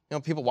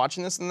people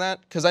watching this than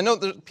that, because I know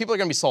people are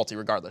going to be salty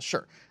regardless.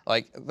 Sure,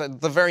 like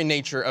the very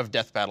nature of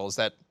death battle is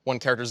that one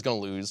character is going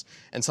to lose,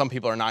 and some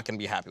people are not going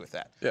to be happy with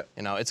that. Yeah.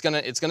 It's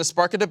gonna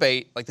spark a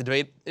debate. Like the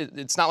debate,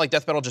 it's not like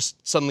death battle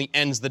just suddenly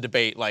ends the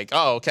debate. Like,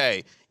 oh,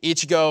 okay,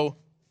 Ichigo,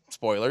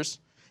 spoilers,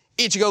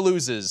 Ichigo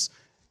loses.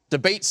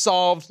 Debate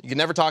solved. You can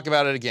never talk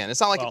about it again. It's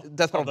not like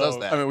Death Battle does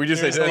that. I mean, we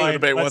just say the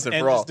debate once and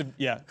for all.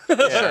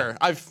 Sure.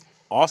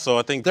 Also,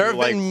 I think there have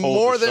been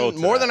more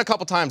than a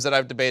couple times that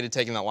I've debated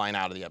taking that line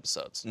out of the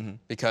episodes,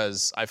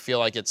 because I feel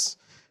like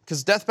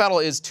because Death Battle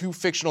is two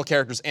fictional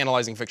characters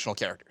analyzing fictional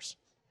characters.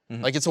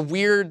 Like, it's a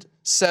weird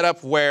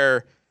setup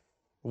where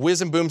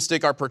Wiz and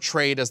Boomstick are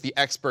portrayed as the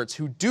experts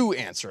who do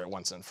answer it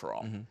once and for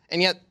all,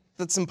 and yet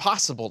that's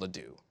impossible to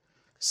do.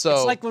 So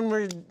it's like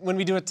when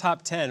we do a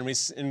top 10 and we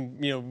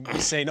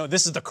say, no,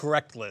 this is the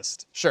correct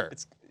list. Sure.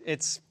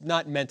 It's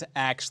not meant to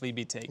actually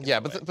be taken. Yeah,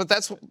 but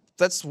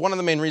that's one of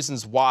the main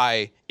reasons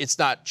why it's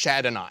not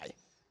Chad and I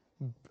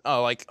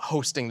like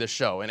hosting the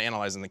show and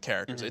analyzing the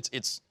characters.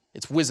 It's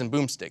Wiz and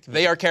Boomstick.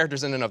 They are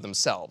characters in and of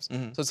themselves.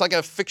 So it's like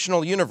a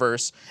fictional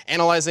universe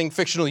analyzing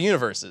fictional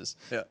universes.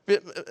 Yeah.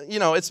 But,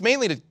 it's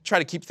mainly to try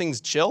to keep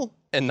things chill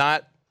and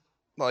not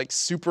like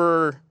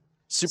super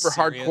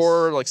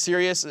hardcore, like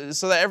serious,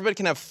 so that everybody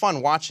can have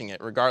fun watching it,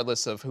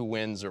 regardless of who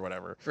wins or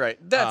whatever. Right.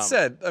 That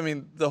said, I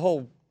mean, the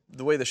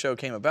way the show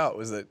came about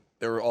was that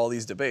there were all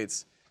these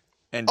debates,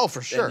 and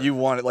for sure, and you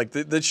wanted like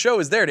the show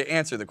is there to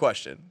answer the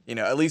question.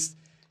 At least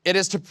it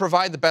is to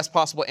provide the best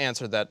possible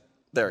answer that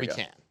we go.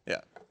 can.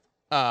 Yeah.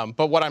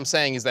 But what I'm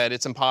saying is that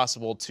it's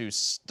impossible to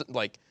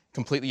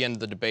completely end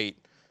the debate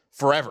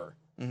forever,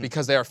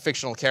 because they are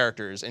fictional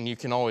characters, and you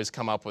can always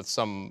come up with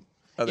some.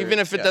 Even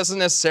if it doesn't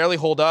necessarily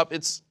hold up,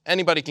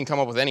 anybody can come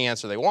up with any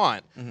answer they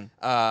want,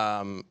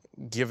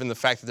 given the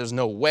fact that there's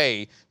no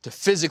way to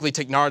physically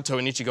take Naruto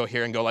and Ichigo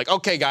here and go like,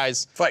 okay,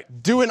 guys,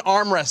 fight, do an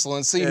arm wrestle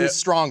and see who's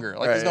stronger.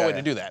 Like, there's no way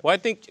to do that. Well, I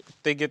think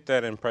they get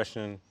that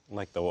impression,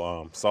 like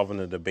the solving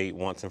the debate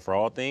once and for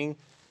all thing,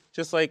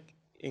 just like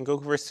in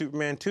Goku vs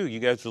Superman 2. You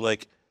guys were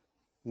like,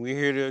 we're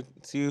here to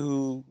see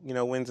who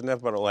wins the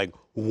death battle, like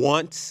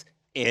once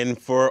and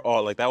for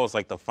all. Like that was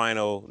like the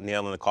final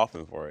nail in the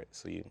coffin for it.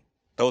 So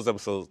those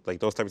episodes, like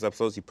those types of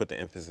episodes, you put the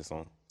emphasis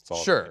on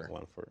solving Sure.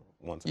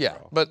 once and for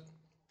all. But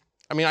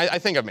I mean, I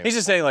think I've made He's it.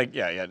 just saying, like,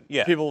 yeah.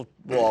 People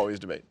will always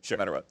debate, no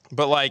matter what.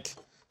 But like,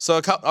 so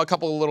a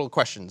couple of little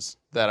questions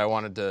that I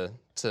wanted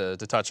to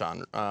touch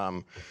on.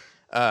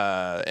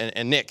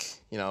 And Nick,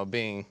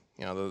 being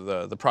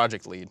the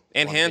project lead,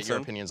 And I wanna get your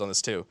handsome. opinions on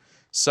this too.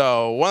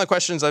 So one of the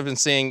questions I've been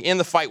seeing in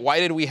the fight, why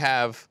did we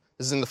have?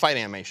 This is in the fight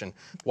animation.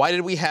 Why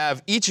did we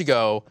have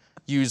Ichigo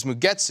use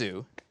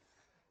Mugetsu?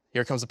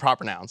 Here comes the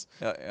proper nouns.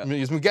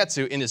 Use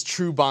Mugetsu in his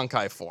true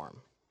Bankai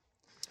form.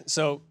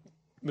 So,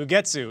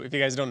 Mugetsu, if you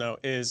guys don't know,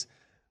 is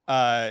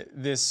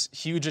this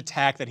huge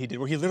attack that he did,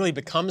 where he literally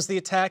becomes the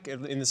attack.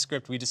 In the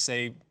script, we just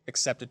say,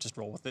 accept it, just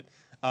roll with it.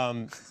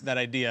 That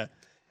idea.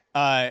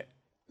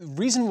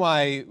 Reason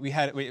why we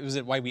had,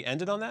 why we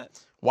ended on that?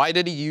 Why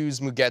did he use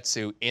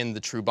Mugetsu in the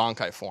true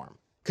Bankai form?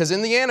 Because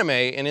in the anime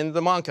and in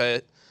the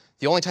manga,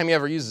 the only time he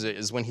ever uses it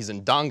is when he's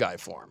in Dangai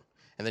form.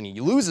 And then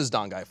he loses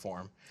Dangai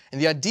form. And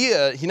the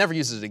idea, he never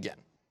uses it again.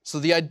 So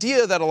the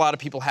idea that a lot of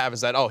people have is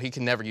that, he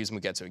can never use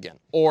Mugetsu again.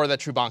 Or that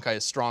true Bankai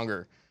is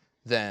stronger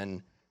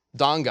than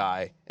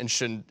Dangai and it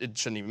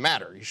shouldn't even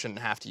matter. You shouldn't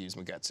have to use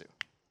Mugetsu.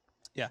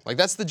 Yeah. Like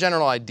that's the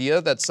general idea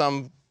that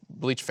some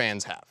Bleach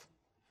fans have.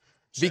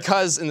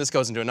 Because, and this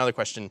goes into another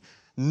question,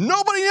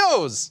 nobody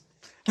knows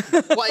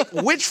like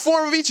which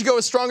form of Ichigo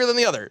is stronger than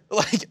the other.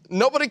 Like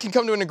nobody can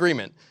come to an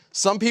agreement.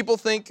 Some people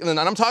think, and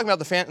I'm talking about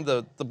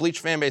the Bleach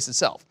fan base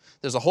itself.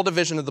 There's a whole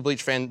division of the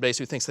Bleach fan base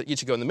who thinks that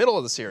Ichigo in the middle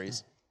of the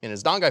series, in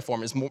his Dangai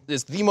form,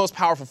 is the most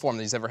powerful form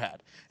that he's ever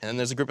had. And then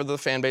there's a group of the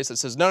fan base that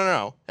says,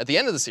 no. At the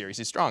end of the series,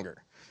 he's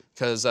stronger.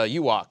 Because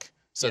Ewok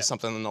says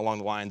something along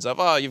the lines of,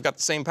 you've got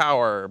the same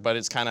power, but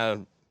it's kind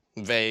of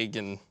vague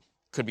and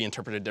could be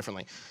interpreted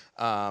differently.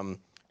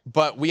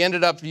 But we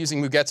ended up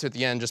using Mugetsu at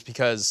the end just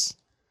because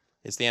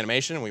it's the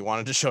animation and we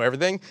wanted to show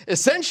everything.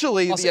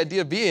 Essentially, the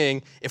idea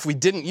being, if we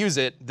didn't use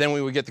it, then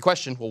we would get the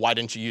question, well, why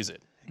didn't you use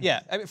it?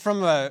 Yeah, I mean,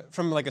 from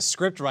like a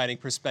script writing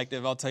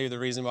perspective, I'll tell you the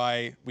reason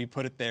why we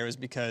put it there is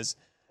because,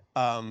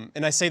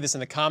 and I say this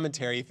in the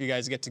commentary if you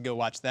guys get to go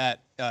watch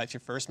that, if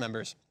you're first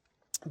members,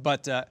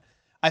 but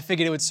I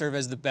figured it would serve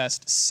as the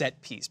best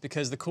set piece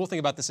because the cool thing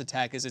about this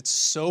attack is it's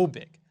so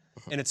big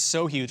and it's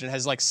so huge and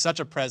has like such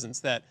a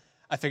presence that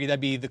I figured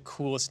that'd be the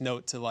coolest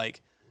note to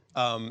like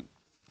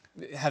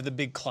have the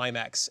big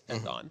climax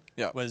end on.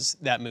 Yeah. Was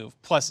that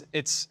move. Plus,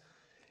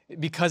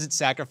 because it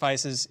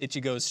sacrifices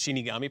Ichigo's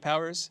Shinigami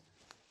powers.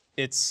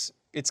 It's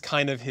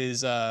kind of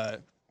his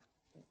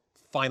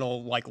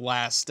final like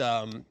last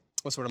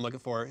what's what I'm looking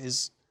for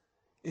his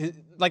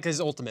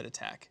ultimate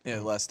attack. Yeah,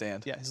 Last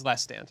Stand. Yeah, his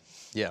last stand.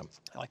 Yeah.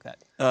 I like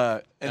that.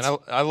 And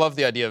I love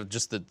the idea of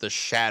just the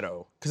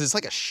shadow, because it's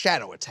like a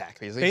shadow attack.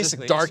 It's like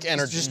Basically, just dark it's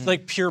energy. just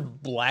like pure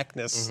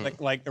blackness,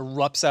 like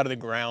erupts out of the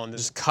ground.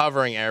 just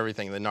covering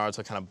everything, the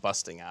Naruto kind of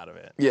busting out of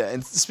it. Yeah,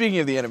 and speaking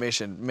of the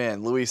animation,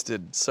 man, Luis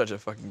did such a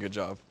fucking good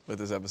job with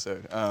this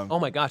episode. Oh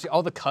my gosh,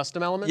 all the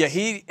custom elements. Yeah,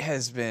 he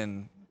has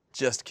been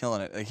just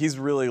killing it. Like, he's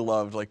really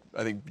loved, like,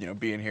 I think,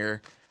 being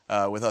here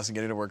with us and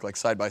getting to work like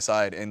side by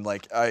side, and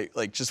like I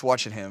like just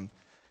watching him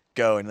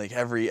go, and like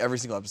every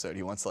single episode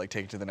he wants to like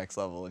take it to the next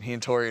level, and he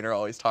and Torian are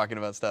always talking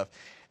about stuff,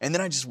 and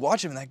then I just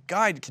watch him, and that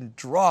guy can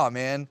draw,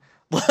 man.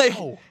 Like,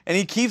 and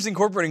he keeps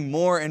incorporating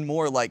more and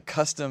more like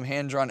custom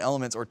hand-drawn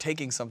elements or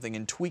taking something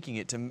and tweaking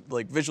it to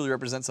like visually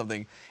represent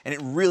something, and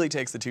it really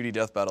takes the 2D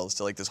death battles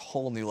to like this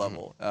whole new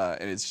level,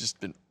 and it's just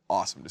been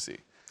awesome to see.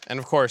 And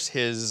of course,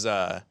 his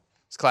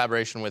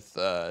collaboration with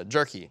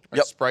Jerky, our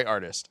Yep. sprite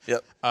artist.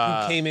 Yep.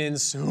 Who came in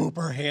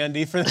super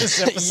handy for this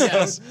episode.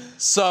 Yes.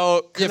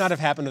 So Could not have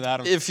happened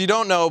without him. if you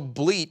don't know,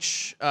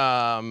 Bleach,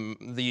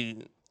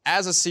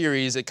 as a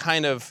series, it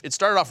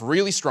started off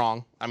really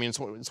strong. I mean,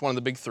 it's one of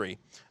the big three,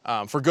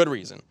 for good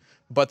reason.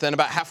 But then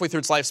about halfway through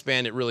its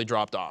lifespan, it really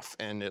dropped off,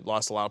 and it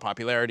lost a lot of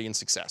popularity and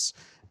success.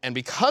 And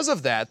because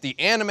of that, the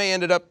anime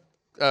ended up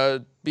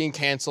being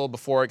canceled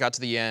before it got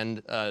to the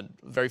end.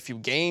 Very few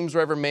games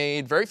were ever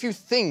made. Very few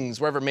things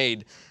were ever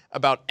made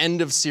about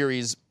end of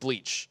series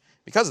Bleach.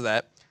 Because of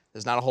that,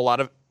 there's not a whole lot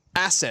of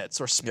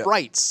assets or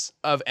sprites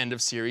of end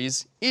of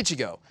series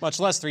Ichigo. Much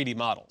less 3D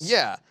models.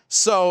 Yeah.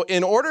 So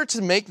in order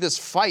to make this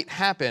fight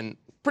happen,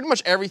 pretty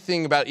much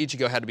everything about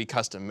Ichigo had to be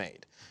custom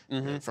made.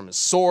 From his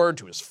sword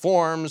to his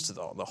forms to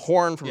the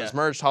horn from his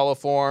merged hollow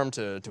form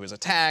to his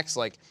attacks.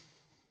 Like,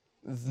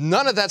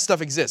 none of that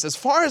stuff exists. As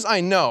far as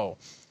I know,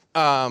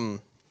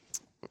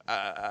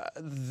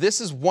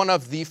 this is one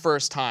of the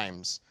first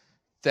times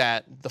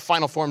that the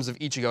final forms of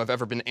Ichigo have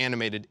ever been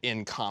animated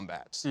in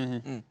combat.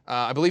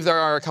 I believe there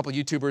are a couple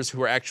YouTubers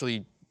who are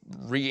actually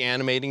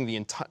reanimating the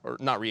entire, or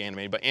not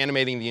reanimating, but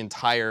animating the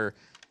entire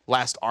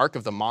last arc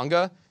of the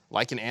manga,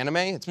 like an anime.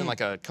 It's been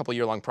like a couple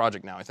year-long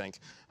project now, I think,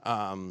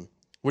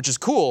 which is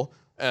cool.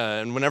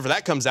 And whenever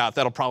that comes out,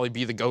 that'll probably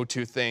be the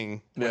go-to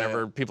thing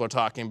whenever people are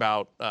talking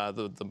about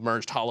the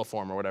merged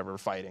holoform or whatever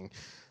fighting.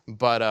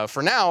 But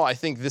for now, I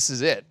think this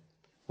is it,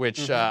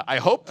 which I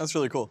hope. That's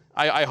really cool.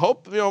 I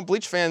hope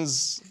Bleach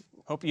fans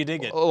Hope you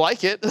dig it.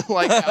 like it.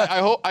 Like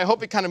I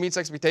hope it kind of meets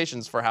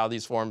expectations for how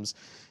these forms,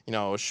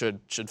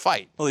 should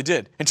fight. Well, they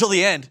did until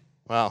the end.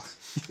 Well,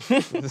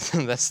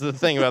 that's the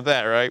thing about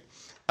that, right?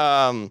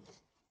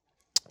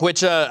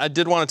 Which I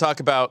did want to talk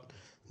about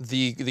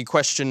the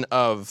question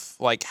of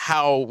like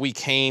how we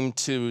came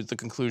to the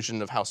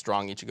conclusion of how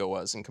strong Ichigo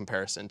was in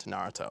comparison to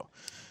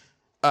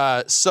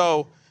Naruto.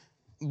 So,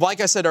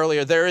 like I said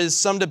earlier, there is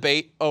some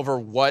debate over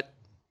what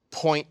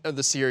point of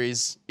the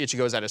series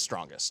Ichigo is at his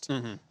strongest.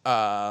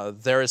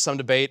 There is some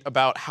debate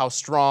about how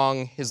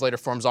strong his later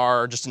forms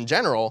are just in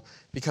general,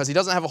 because he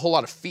doesn't have a whole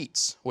lot of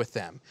feats with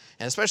them.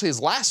 And especially his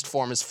last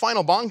form, his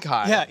final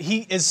Bankai.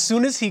 Yeah, as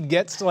soon as he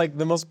gets to like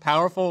the most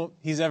powerful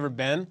he's ever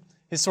been,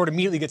 his sword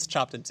immediately gets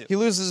chopped in two. He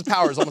loses his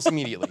powers almost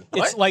immediately.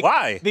 It's like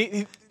Why?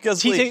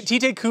 Because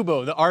Tite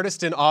Kubo, the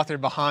artist and author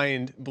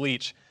behind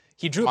Bleach,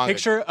 he drew a Manga.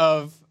 picture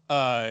of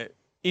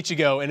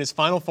Ichigo in his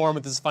final form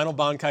with his final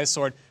Bankai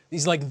sword.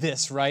 He's like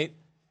this, right?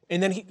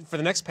 And then for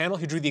the next panel,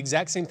 he drew the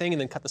exact same thing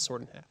and then cut the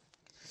sword in half.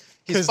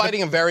 He's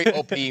fighting a very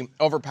OP,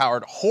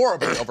 overpowered,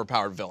 horribly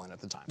overpowered villain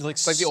at the time. He's like,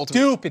 It's like the ultimate.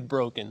 stupid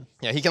broken.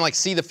 Yeah, he can like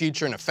see the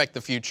future and affect the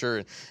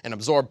future and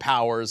absorb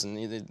powers, and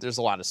there's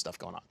a lot of stuff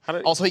going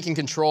on. Also, he can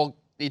control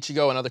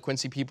Ichigo and other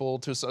Quincy people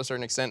to a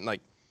certain extent,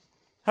 like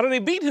How do they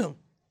beat him?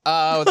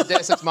 with the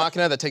Deus Ex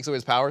Machina that takes away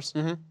his powers.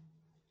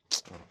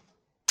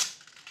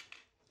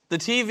 the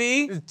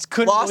TV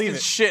Couldn't lost believe its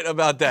it. shit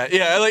about that.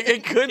 Yeah, like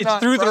it could It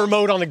not. threw the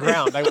remote on the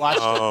ground. I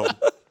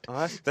watched it.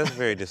 Oh, that's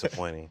very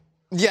disappointing.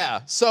 Yeah,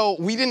 so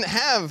we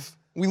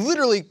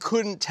literally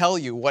couldn't tell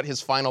you what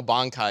his final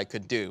Bankai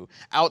could do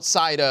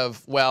outside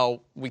of,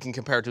 well, we can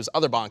compare it to his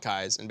other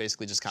Bankais and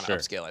basically just kind of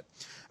upscale it.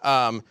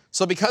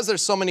 So because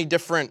there's so many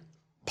different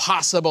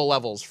possible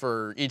levels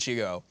for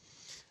Ichigo,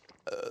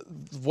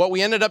 what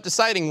we ended up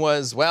deciding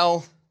was,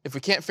 well, if we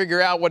can't figure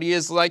out what he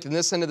is like in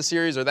this end of the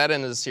series or that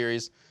end of the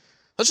series,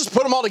 let's just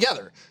put them all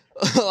together.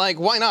 Like,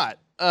 why not?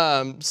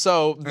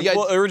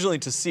 Well, originally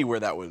to see where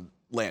that would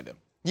land him.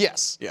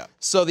 Yes. Yeah.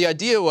 So the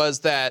idea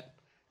was that,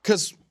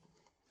 because,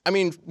 I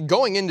mean,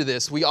 going into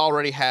this, we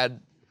already had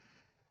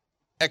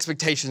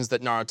expectations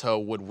that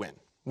Naruto would win.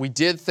 We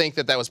did think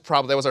that that was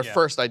our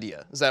first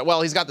idea. Is that,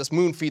 well, he's got this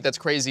moon feat that's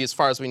crazy as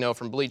far as we know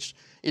from Bleach.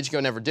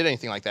 Ichigo never did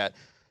anything like that.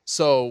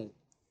 So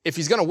if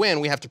he's going to win,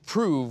 we have to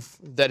prove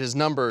that his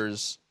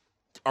numbers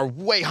are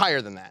way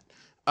higher than that.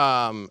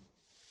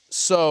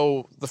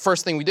 So the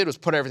first thing we did was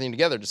put everything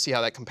together to see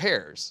how that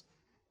compares.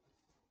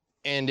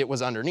 And it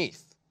was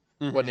underneath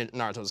what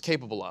Naruto was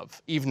capable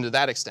of, even to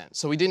that extent.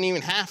 So we didn't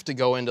even have to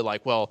go into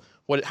like, well,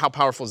 how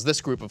powerful is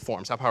this group of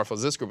forms? How powerful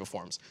is this group of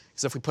forms?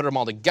 Because if we put them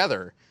all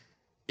together,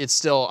 it's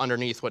still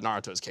underneath what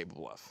Naruto is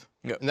capable of.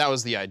 Yep. And that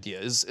was the idea,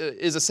 is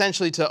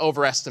essentially to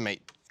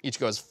overestimate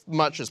Ichigo as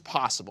much as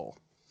possible.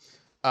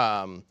 It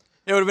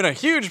would have been a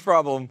huge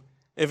problem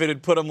if it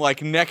had put him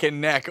like neck and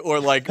neck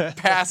or like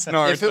past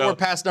Naruto. If it were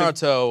past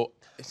Naruto,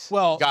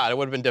 Well, God, it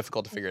would have been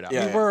difficult to figure it out.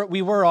 Yeah.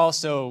 we were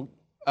also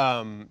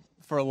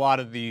for a lot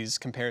of these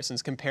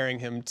comparisons comparing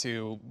him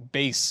to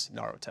base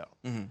Naruto.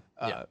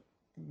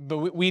 But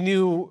we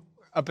knew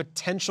a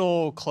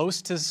potential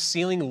close to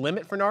ceiling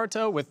limit for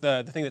Naruto with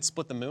the thing that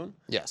split the moon,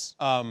 Yes.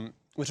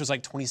 which was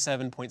like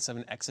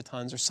 27.7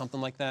 exatons or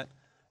something like that.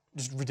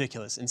 Just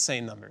ridiculous,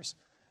 insane numbers.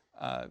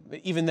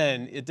 But even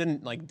then, it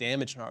didn't like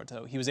damage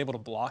Naruto. He was able to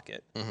block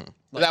it.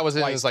 Like, that was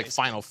in twice, his like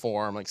basically. final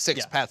form, like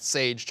sixth path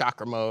sage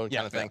chakra mode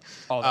kind of thing.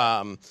 all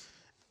that.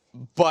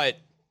 But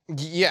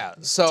yeah,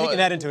 so Taking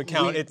that into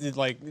account, it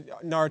like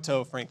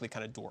Naruto, frankly,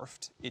 kind of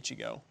dwarfed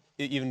Ichigo,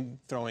 even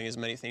throwing as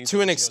many things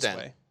to an Ichigo's extent.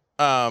 way.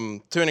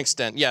 To an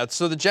extent, yeah.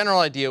 So the general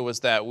idea was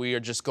that we are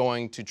just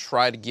going to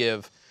try to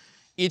give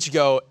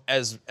Ichigo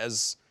as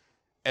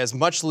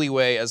much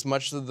leeway, as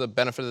much of the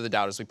benefit of the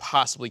doubt as we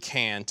possibly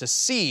can to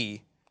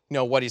see,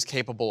 what he's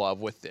capable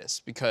of with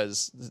this,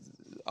 because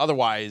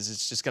otherwise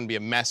it's just going to be a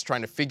mess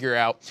trying to figure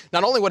out.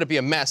 Not only would it be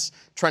a mess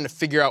trying to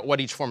figure out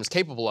what each form is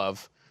capable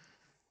of,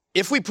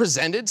 if we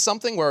presented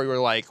something where we were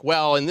like,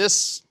 well, in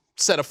this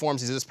set of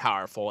forms he's this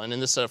powerful, and in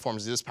this set of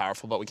forms he's this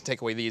powerful, but we can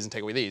take away these and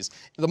take away these,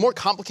 the more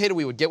complicated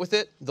we would get with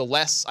it, the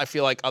less I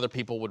feel like other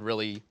people would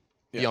really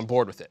be on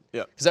board with it.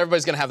 Yeah. Because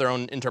everybody's going to have their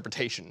own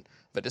interpretation,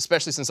 but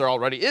especially since there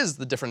already is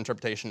the different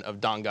interpretation of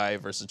Dangai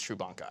versus True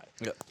Bankai.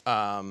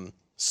 Yeah.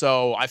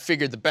 So I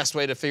figured the best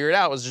way to figure it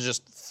out was to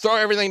just throw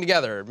everything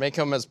together, make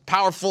him as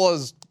powerful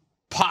as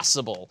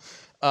possible,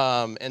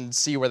 and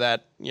see where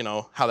that,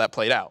 how that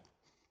played out.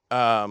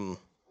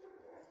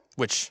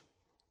 Which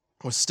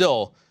was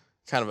still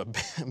kind of a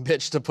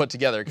bitch to put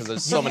together because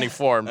there's so many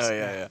forms.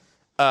 Oh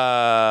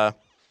yeah.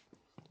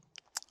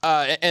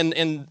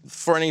 And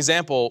for an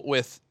example,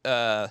 with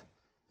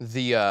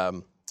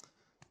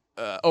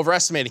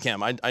overestimating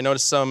him, I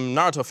noticed some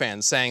Naruto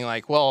fans saying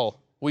like, well,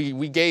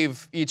 we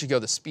gave Ichigo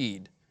the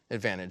speed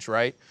advantage,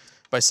 right?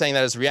 By saying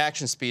that his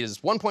reaction speed is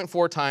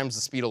 1.4 times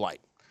the speed of light.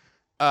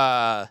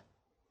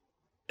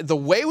 The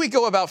way we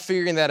go about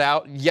figuring that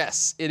out,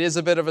 yes, it is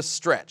a bit of a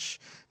stretch,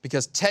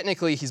 because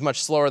technically he's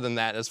much slower than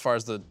that as far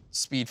as the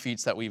speed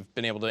feats that we've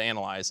been able to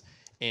analyze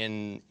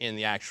in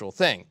the actual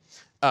thing,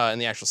 in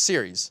the actual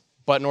series.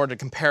 But in order to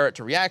compare it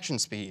to reaction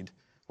speed,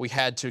 we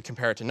had to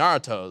compare it to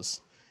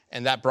Naruto's,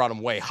 and that brought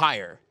him way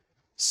higher.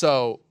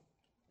 So,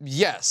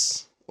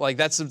 yes, like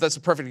that's a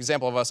perfect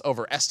example of us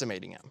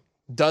overestimating him.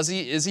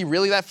 Is he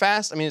really that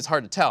fast? I mean, it's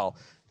hard to tell,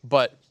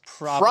 but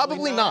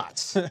probably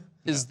not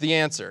is the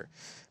answer.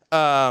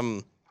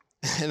 And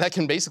that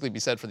can basically be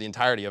said for the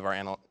entirety of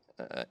our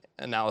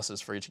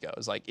analysis for Ichigo.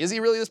 It's like, is he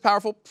really this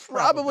powerful?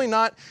 Probably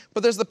not,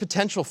 but there's the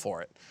potential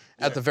for it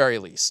at the very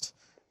least.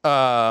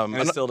 And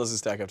it still doesn't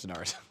stack up to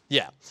Naruto.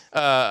 Yeah.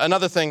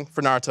 Another thing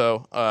for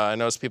Naruto, I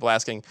noticed people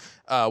asking,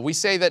 we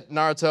say that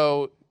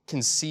Naruto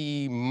can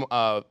see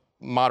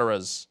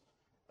Madara's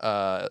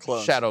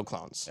shadow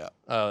clones,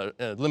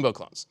 limbo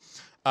clones,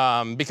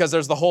 because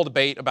there's the whole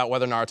debate about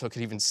whether Naruto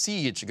could even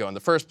see Ichigo in the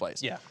first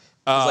place. Yeah.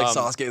 It's like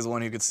Sasuke is the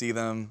one who could see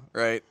them,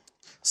 right?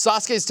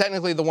 Sasuke is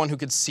technically the one who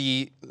could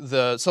see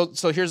the.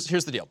 So here's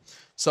the deal.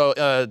 So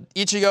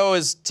Ichigo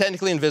is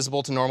technically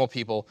invisible to normal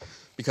people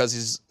because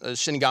he's a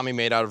Shinigami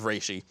made out of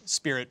reishi.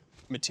 Spirit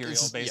material,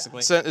 basically.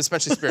 Yeah, so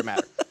especially spirit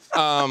matter.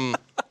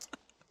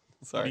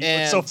 Sorry.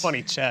 And It's so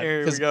funny, Chad.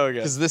 Here we go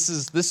again. Because this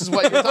is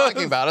what you're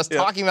talking about. Us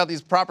talking about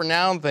these proper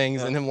noun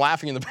things and him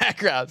laughing in the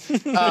background.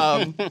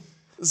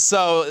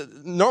 So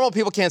normal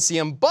people can't see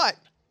him, but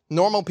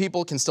normal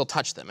people can still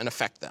touch them and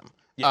affect them.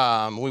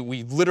 Yeah.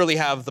 We literally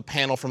have the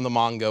panel from the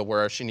manga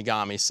where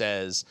Shinigami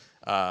says,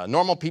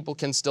 normal people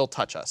can still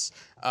touch us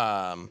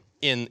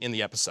in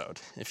the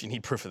episode, if you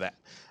need proof of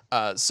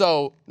that.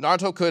 So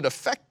Naruto could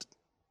affect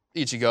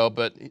Ichigo,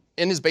 but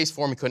in his base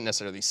form, he couldn't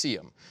necessarily see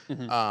him.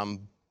 Mm-hmm.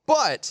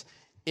 But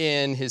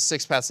in his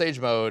Sixth Path Sage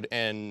mode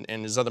and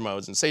his other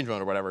modes in Sage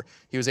mode or whatever,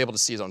 he was able to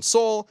see his own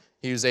soul.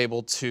 He was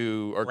able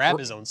to grab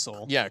his own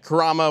soul. Yeah,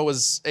 Kurama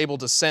was able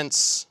to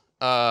sense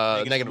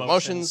negative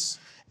emotions.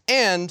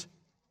 And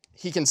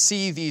he can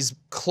see these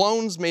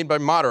clones made by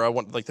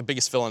Madara, like the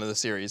biggest villain of the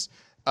series,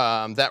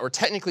 that were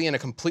technically in a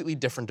completely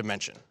different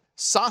dimension.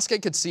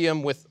 Sasuke could see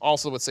him with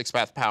Sixth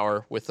Path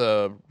power with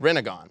a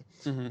Rinnegan,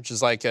 which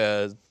is like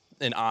an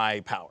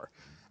eye power.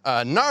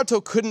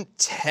 Naruto couldn't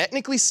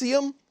technically see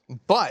him,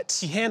 but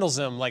He handles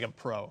them like a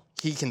pro.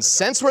 he can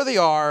sense where they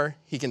are,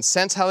 he can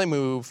sense how they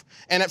move.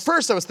 And at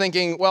first I was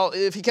thinking, well,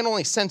 if he can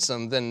only sense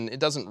them, then it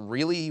doesn't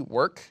really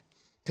work.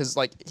 Because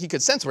like he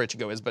could sense where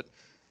Ichigo is, but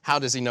how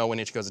does he know when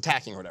Ichigo's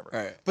attacking or whatever?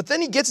 Right. But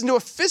then he gets into a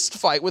fist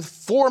fight with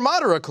 4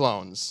 Madara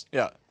clones.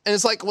 Yeah. And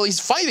it's like, well,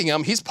 he's fighting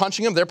them, he's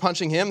punching them, they're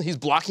punching him, he's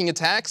blocking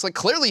attacks. Like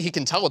clearly he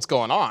can tell what's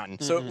going on.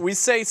 So we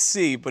say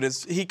see, but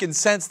he can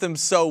sense them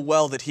so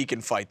well that he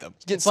can fight them.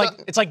 It's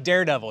like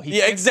Daredevil. He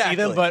Yeah, can't see them,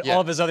 exactly. but Yeah.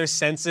 all of his other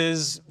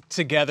senses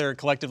together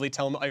collectively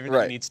tell him everything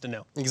Right. he needs to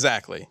know.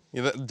 Exactly.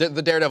 Yeah,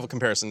 the Daredevil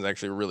comparison is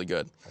actually really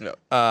good. Yeah.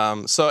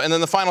 And then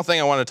the final thing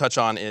I want to touch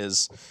on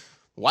is,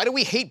 why do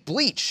we hate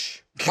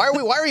Bleach? Why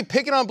are we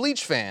picking on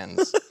Bleach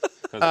fans?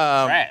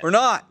 Trash. We're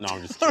not. No,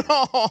 I'm just kidding.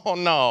 Oh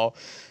no.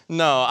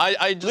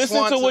 I just Listen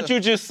want to what you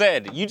just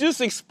said. You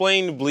just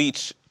explained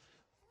Bleach.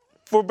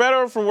 For better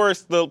or for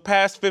worse, the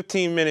past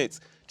 15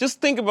 minutes, just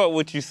think about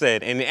what you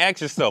said and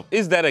ask yourself,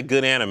 is that a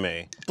good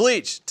anime?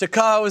 Bleach.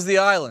 Takao is the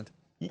island.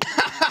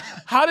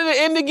 How did it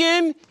end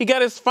again? He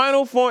got his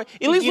final form.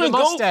 At least Eat a when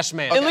mustache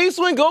man. At least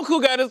when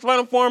Goku got his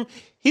final form,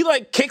 he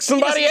like kicked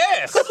somebody's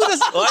ass.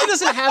 He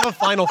doesn't have a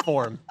final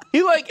form.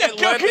 He like at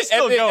Goku's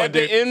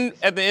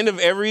the end of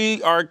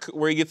every arc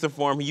where he gets a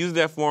form, he used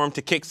that form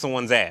to kick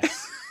someone's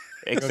ass.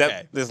 Except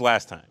Okay. this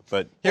last time.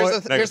 But Here's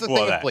not the gonna thing spoil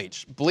with that.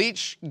 Bleach.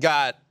 Bleach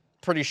got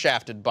pretty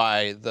shafted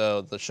by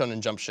the Shonen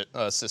Jump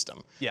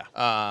system. Yeah.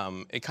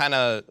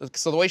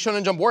 So the way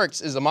Shonen Jump works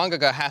is a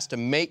mangaka has to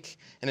make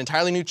an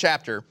entirely new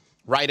chapter,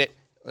 write it,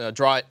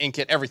 draw it, ink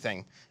it,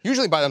 everything,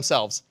 usually by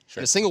themselves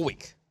in a single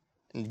week,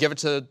 and give it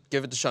to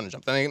Shonen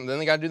Jump. Then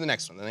they got to do the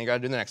next one. Then they got to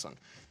do the next one.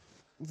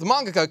 The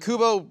mangaka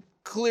Kubo,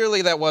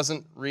 clearly that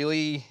wasn't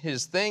really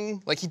his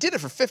thing. Like he did it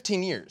for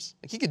 15 years.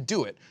 Like he could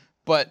do it,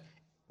 but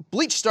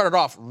Bleach started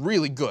off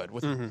really good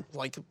with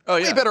way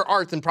better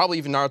art than probably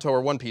even Naruto or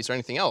One Piece or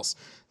anything else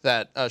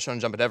that Shonen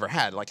Jump had ever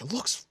had. Like it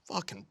looks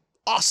fucking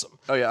awesome.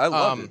 Oh yeah, I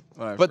loved it.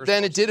 when I But first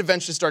then watched it did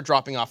eventually start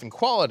dropping off in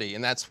quality,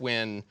 and that's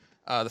when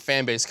the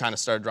fan base kind of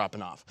started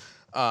dropping off.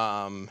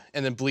 And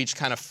then Bleach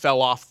kind of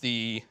fell off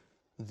the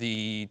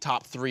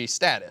top 3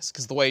 status,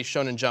 because the way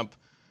Shonen Jump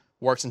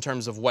works in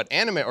terms of what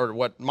anime or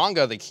what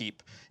manga they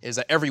keep is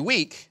that every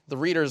week the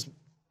readers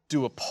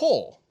do a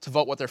poll to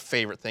vote what their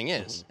favorite thing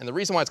is. And the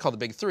reason why it's called the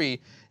Big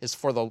 3 is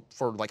for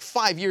like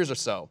 5 years or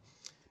so,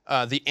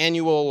 the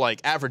annual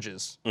like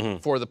averages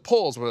for the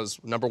polls was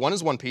number 1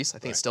 is One Piece, I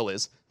think it still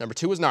is. Number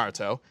 2 was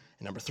Naruto,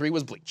 and number 3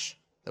 was Bleach.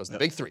 That was the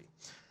Big 3.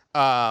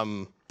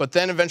 But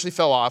then eventually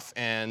fell off,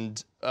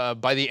 and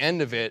by the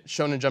end of it,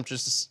 Shonen Jump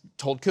just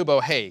told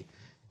Kubo, hey,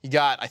 you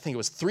got, I think it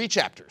was 3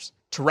 chapters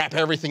to wrap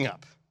everything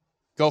up.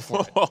 Go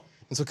for it.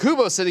 And so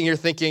Kubo's sitting here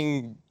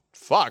thinking,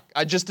 fuck,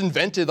 I just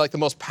invented like the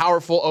most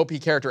powerful OP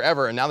character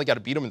ever, and now they got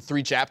to beat him in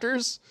 3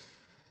 chapters?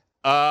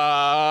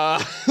 Throw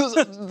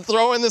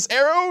in this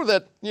arrow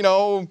that,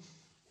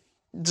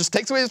 just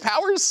takes away his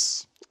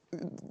powers?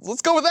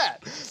 Let's go with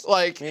that.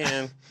 Like,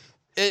 Man.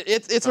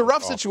 it's a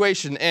rough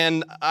situation,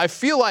 and I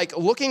feel like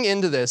looking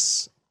into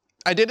this,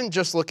 I didn't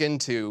just look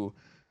into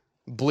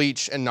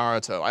Bleach and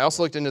Naruto. I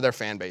also looked into their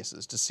fan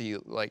bases to see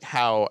like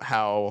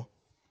how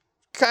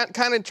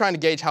kind of trying to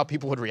gauge how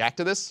people would react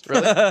to this,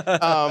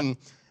 really.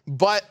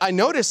 But I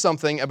noticed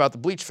something about the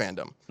Bleach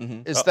fandom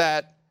is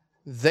that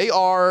they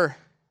are,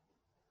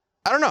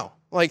 I don't know,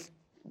 like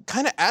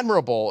kind of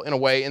admirable in a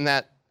way in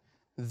that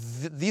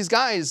these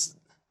guys,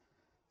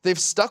 they've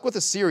stuck with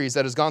a series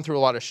that has gone through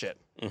a lot of shit.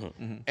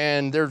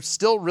 And they're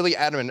still really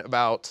adamant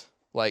about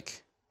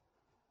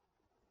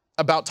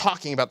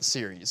talking about the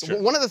series.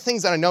 One of the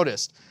things that I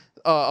noticed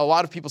a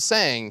lot of people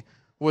saying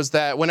was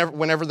that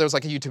whenever there was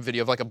like a YouTube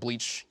video of like a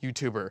Bleach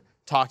YouTuber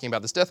talking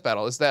about this death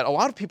battle, is that a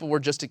lot of people were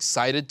just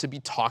excited to be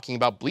talking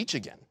about Bleach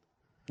again.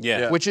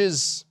 Yeah. Which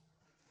is,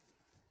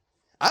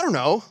 I don't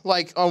know,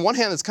 like on one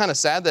hand it's kind of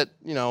sad that,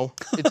 you know,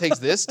 it takes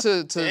this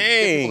to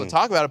get people to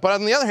talk about it, but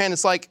on the other hand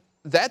it's like,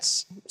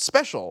 that's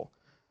special.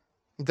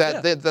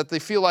 That they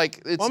feel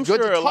like it's good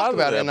to talk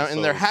about it,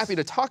 and they're happy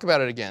to talk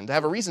about it again, to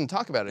have a reason to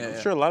talk about it.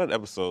 I'm sure a lot of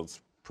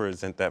episodes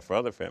present that for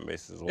other fan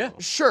bases as well.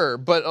 Sure,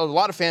 but a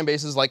lot of fan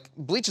bases, like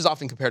Bleach is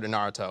often compared to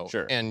Naruto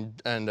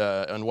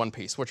and One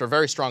Piece, which are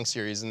very strong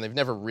series, and they've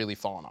never really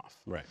fallen off.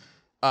 Right.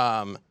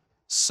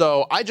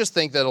 So I just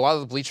think that a lot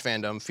of the Bleach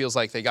fandom feels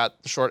like they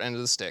got the short end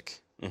of the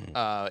stick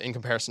in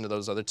comparison to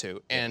those other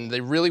two, and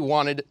they really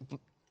wanted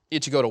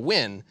Ichigo to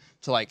win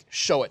to like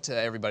show it to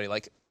everybody,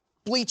 like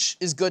Bleach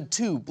is good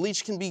too.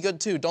 Bleach can be good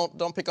too.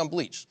 Don't pick on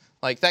Bleach,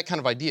 like that kind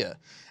of idea.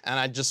 And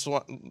I just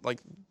want like.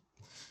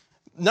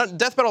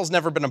 Death Battle's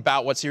never been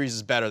about what series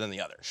is better than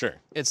the other. Sure.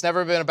 It's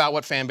never been about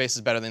what fan base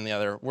is better than the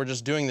other. We're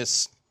just doing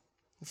this,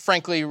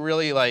 frankly,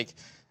 really like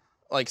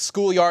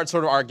schoolyard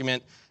sort of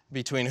argument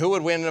between who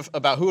would win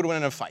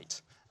in a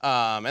fight,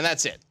 and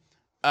that's it.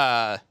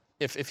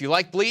 If you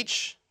like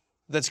Bleach,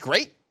 that's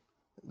great.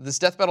 This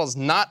Death Battle is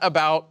not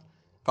about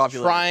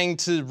trying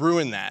to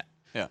ruin that.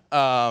 Yeah.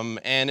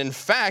 And in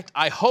fact,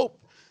 I hope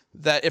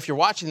that if you're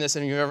watching this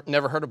and you've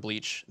never heard of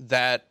Bleach,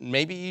 that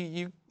maybe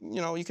you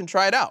can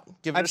try it out,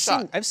 give it a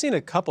shot. I've seen a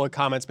couple of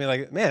comments being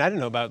like, man, I didn't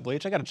know about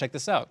Bleach. I got to check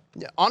this out.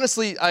 Yeah,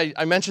 honestly,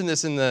 I mentioned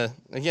this in the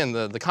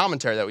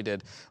commentary that we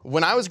did.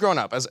 When I was growing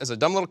up, as a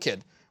dumb little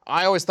kid,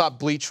 I always thought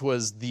Bleach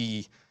was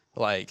the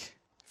like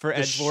For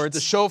edgelords. the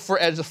show for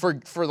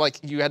like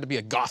you had to be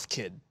a goth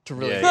kid to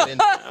really get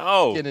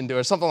into it,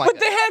 or something like But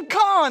that. they had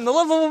Khan, the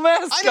lovable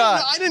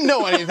mascot. I didn't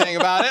know anything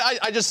about it.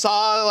 I just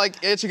saw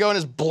like Ichigo in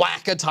his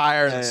black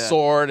attire and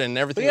sword and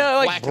everything. Yeah,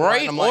 was like black and white,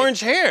 bright and I'm like, orange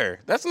hair.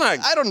 That's not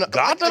I don't know.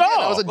 goth Like, at again,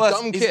 all. I was a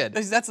Well, dumb kid.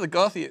 That's the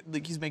gothy.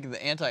 Like he's making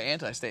the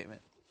anti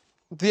statement.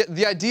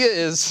 The idea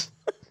is,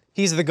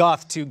 He's the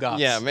goth to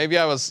goths. yeah, maybe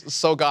I was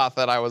so goth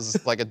that I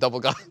was like a double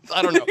goth.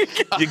 I don't know.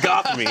 You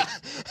got me.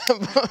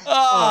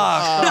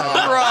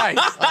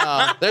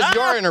 Right. There's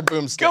your inner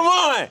boomstick. Come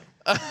on.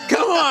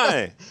 Come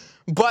on.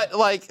 But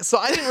like, so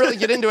I didn't really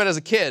get into it as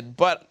a kid,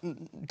 but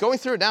going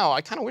through it now,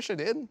 I kind of wish I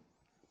did.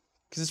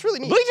 Because it's really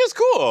neat. Bleach is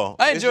cool.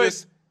 I It's enjoyed.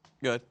 just-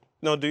 Good.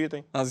 No, do you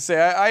think? I was gonna say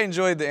I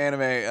enjoyed the anime.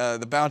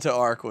 The Bounta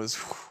arc was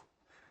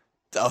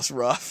that was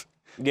rough.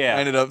 Yeah. I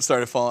ended up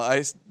starting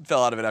falling.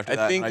 Fell out of it after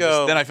that. think, and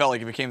then I felt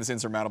like it became this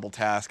insurmountable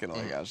task, and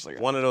like I was just like,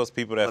 One of those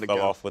people that Let it fell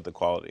go. off with the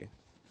quality.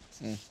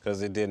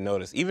 Because it didn't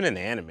notice. Even in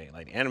the anime.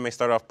 Like, the anime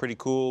started off pretty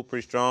cool,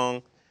 pretty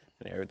strong,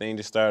 and everything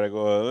just started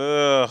going,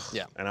 ugh.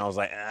 Yeah. And I was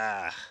like,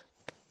 ah.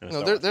 And I No,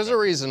 started there's a watching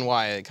reason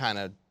why it kind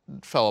of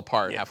fell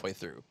apart halfway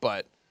through.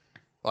 But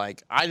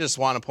like, I just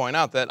want to point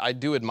out that I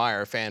do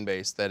admire a fan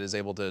base that is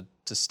able to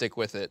stick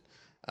with it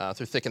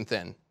through thick and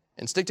thin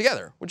and stick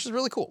together, which is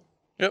really cool.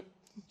 yep.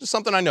 Just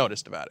something I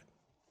noticed about it.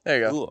 There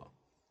you go. Cool.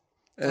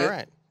 All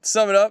right.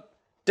 Sum it up.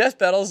 Death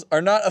battles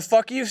are not a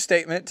fuck you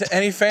statement to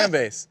any fan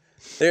base.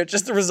 They're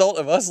just the result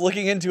of us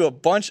looking into a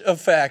bunch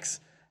of facts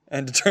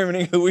and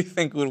determining who we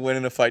think would win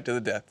in a fight to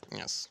the death.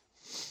 Yes.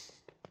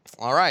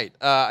 All right.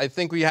 I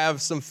think we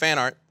have some fan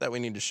art that we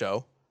need to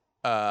show.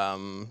 So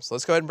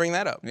let's go ahead and bring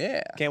that up.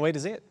 Yeah. Can't wait to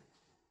see it.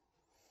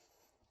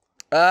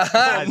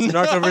 It's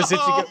Naruto versus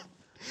Ichigo.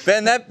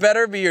 Ben, that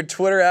better be your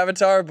Twitter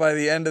avatar by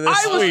the end of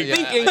this I was week. yeah.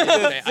 thinking I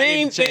the need to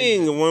same change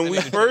thing it. when I we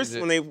need to first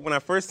change it. when I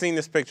first seen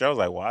this picture. I was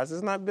like, why has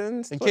this not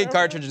been? And Kid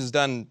Cartridge has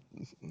done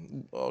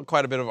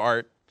quite a bit of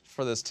art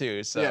for this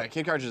too. So Yeah,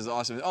 Kid Cartridge is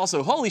awesome.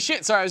 Also, holy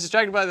shit! Sorry, I was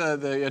distracted by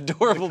the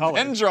adorable color.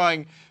 pen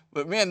drawing.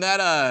 But man,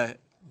 that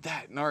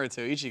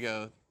Naruto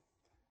Ichigo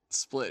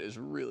split is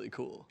really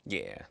cool.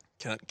 Yeah.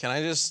 can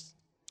I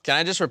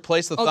just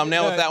replace the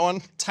thumbnail with that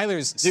one?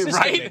 Tyler's sister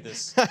right? made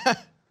this.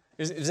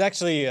 It was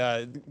actually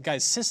the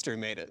guy's sister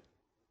made it.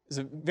 It's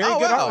a very Oh,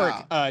 good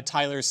wow. artwork.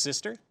 Tyler's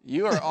sister.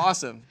 You are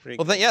awesome.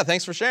 Well,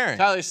 thanks for sharing.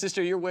 Tyler's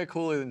sister, you're way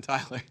cooler than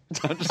Tyler.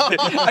 I'm just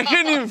kidding. I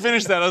couldn't even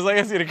finish that. I was like,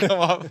 it's gonna come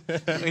up.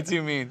 Way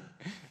too mean.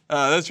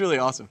 That's really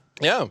awesome.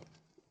 Yeah. All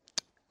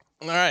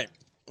right.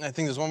 I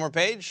think there's one more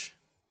page.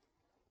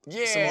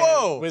 Yeah.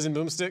 Whoa. Wiz and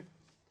Boomstick.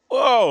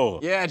 Whoa.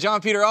 Yeah, John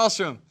Peter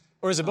Allstrom.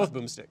 Or is it both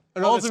Boomstick?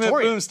 Oh, no, that's Ultimate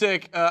Tori.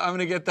 Boomstick. I'm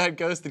gonna get that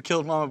ghost that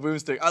killed Mama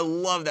Boomstick. I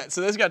love that.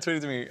 So this got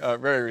tweeted to me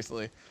very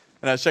recently,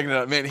 and I was checking it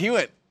out. Man, he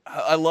went.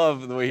 I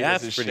love the way he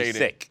does That's his pretty shading.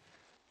 sick.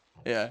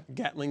 Yeah.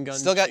 Gatling gun.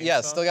 Still got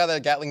chainsaw.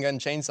 that Gatling gun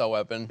chainsaw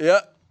weapon. Yeah.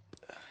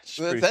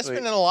 That's been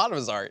in a lot of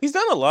his art. He's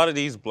done a lot of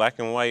these black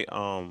and white,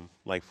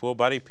 like full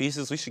body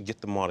pieces. We should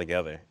get them all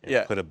together and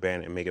Yeah. put a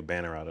banner and make a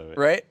banner out of it.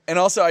 Right? And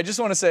also, I just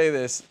want to say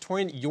this,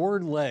 Torian, your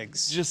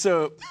legs just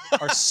so.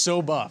 are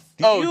so buff.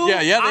 Oh, yeah,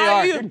 they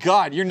are. I- Good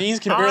God, your knees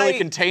can barely I-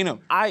 contain them.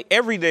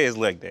 Every day is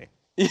leg day.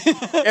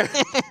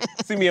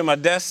 See me at my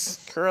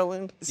desk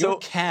curling. Your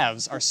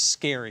calves are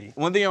scary.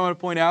 One thing I want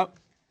to point out,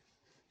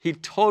 he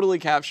totally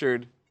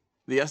captured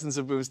the essence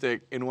of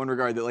Boomstick in one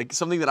regard, that like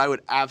something that I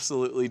would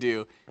absolutely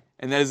do,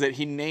 and that is that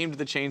he named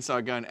the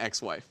chainsaw gun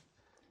ex-wife.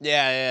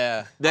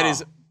 Yeah. That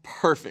is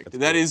perfect.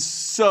 That is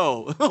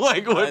so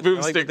like what I like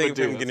Boomstick the thing would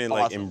do. of him getting It's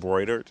like awesome.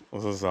 embroidered.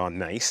 This is all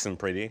nice and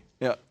pretty.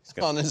 Yeah.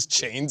 On his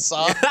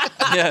chainsaw.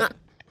 Yeah.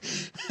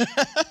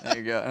 There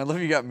you go. And I love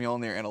you got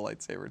Mjolnir and a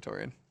lightsaber,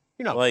 Torian.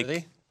 You're not Like-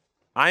 worthy.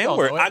 I am Oh,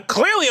 worthy. no,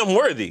 Clearly, I'm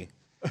worthy.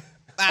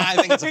 I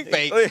think it's a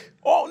fake.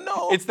 Oh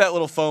no! It's that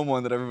little foam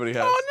one that everybody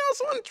has. Oh no!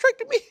 Someone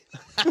tricked me.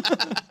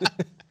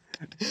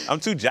 I'm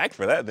too jacked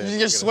for that. Then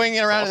You're swinging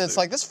around and it's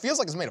like, this feels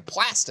like it's made of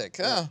plastic.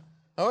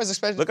 I always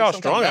expected Look it to be how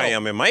some kind strong of I metal.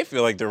 am. It might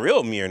feel like the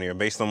real Mjolnir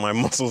based on my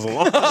muscles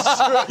alone.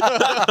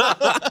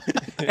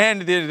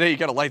 And at the end of the day, you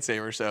got a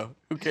lightsaber, so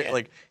who cares?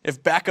 Like,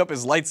 if backup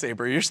is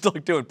lightsaber, you're still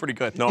doing pretty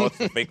good. No, it's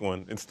the fake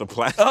one. It's the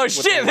plastic. Oh with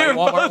the shit, they were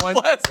white- Walmart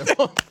both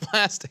one?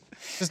 plastic.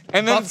 Plastic.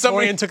 And then Buff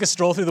somebody, Torian took a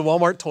stroll through the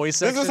Walmart toy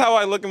section. This is how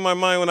I look in my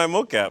mind when I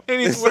mocap. and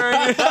he's wearing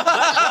it.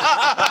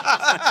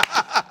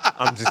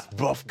 I'm just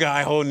buff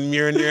guy holding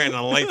Mjolnir and a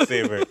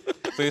lightsaber.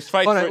 So he's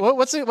fighting. Hold on,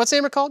 what's the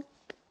hammer called?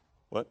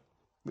 What?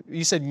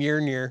 You said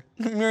Mjolnir.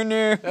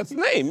 That's the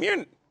name.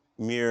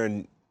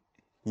 Mjolnir.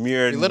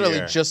 We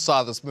literally just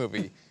saw this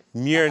movie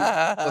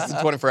less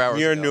than 24 hours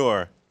ago.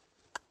 Mjolnir.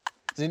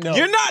 No.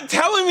 You're not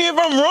telling me if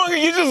I'm wrong, or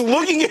you're just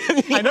looking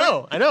at me. I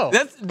know.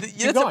 That's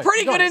a going, pretty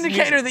keep going. good It's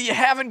indicator music. that you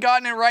haven't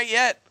gotten it right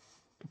yet.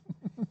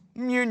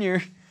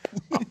 Mjolnir.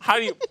 How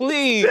do you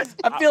please?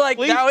 I feel like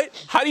please, now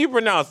how do you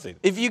pronounce it?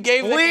 if you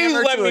gave the Please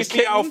hammer let to me a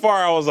see how kitten,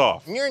 far I was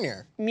off.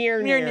 Mjolnir.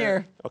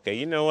 Mjolnir. Okay,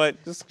 you know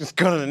what? Just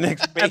go to the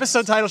next page.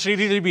 Episode title should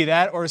either be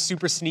that or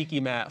Super Sneaky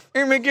Math.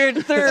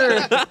 Mjolnir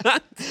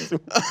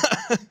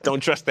third.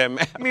 Don't trust that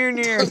map.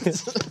 Mjolnir.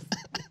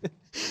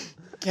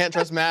 Can't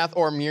trust math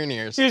or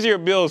Mjolnirs. Here's your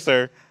bill,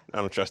 sir. I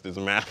don't trust his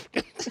math.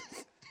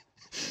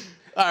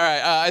 All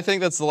right, I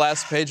think that's the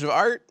last page of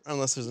art,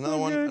 unless there's another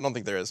one. I don't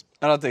think there is.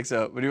 I don't think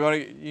so. But do you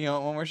want to,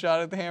 one more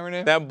shot at the hammer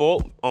now? That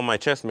bolt on my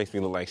chest makes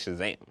me look like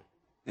Shazam.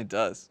 It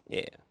does.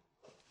 Yeah.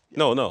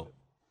 No.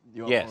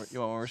 You want Yes. you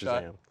want one more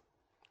shot? Shazam.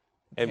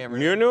 And Hammer.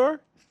 Mjolnir?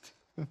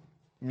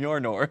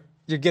 Mjolnir.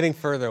 You're getting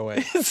further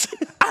away.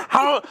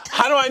 How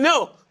do I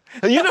know?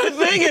 You're not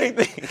saying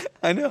anything.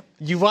 I know.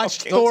 You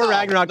watched Don't Thor tell him.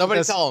 Ragnarok with Nobody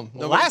us tell him.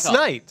 Nobody last tell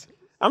him. night.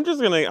 I'm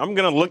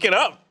gonna look it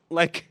up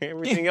like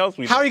everything else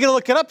we do. How are you gonna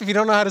look it up if you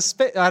don't know how to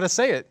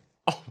say it?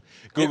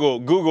 Google.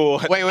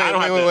 Wait, I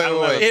don't have to- I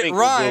don't have to It think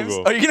with rhymes.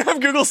 Google. Are you gonna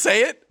have Google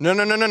say it? No. I'm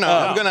I'm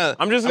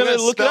just gonna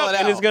look it spell up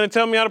and it's gonna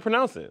tell me how to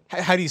pronounce it.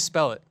 How do you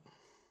spell it?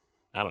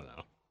 I don't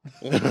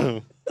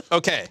know.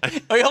 Okay.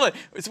 Okay, hold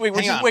on.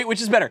 Hang on.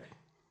 Which is better?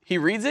 He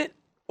reads it,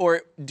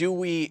 or do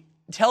we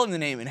tell him the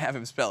name and have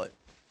him spell it?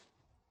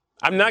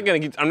 I'm not gonna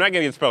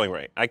get spelling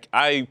right.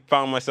 I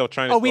found myself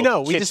trying to. Oh, we spell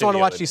know. We just kitchen want to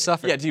the watch other you day.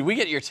 suffer. Yeah, dude, we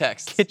get your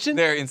texts. Kitchen?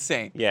 They're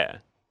insane. Yeah.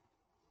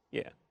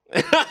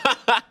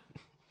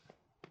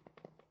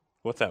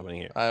 What's happening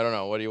here? I don't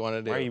know. What do you want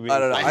to do? Why are you being I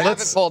don't know. I so- have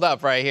it pulled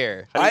up right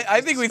here.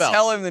 I think we spell?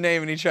 tell him the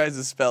name and he tries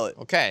to spell it.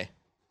 Okay.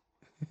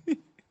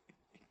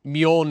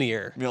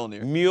 Mjolnir.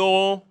 Mjolnir.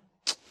 Mule.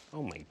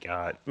 Oh my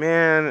God,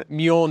 man!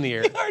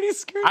 Mjolnir. Already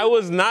screwed. I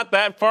was not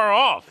that far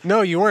off.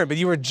 No, you weren't, but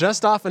you were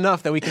just off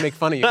enough that we can make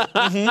fun of you.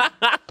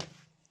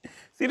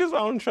 See, this is why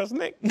I don't trust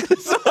Nick.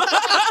 Just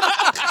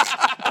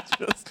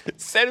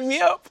setting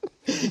me up.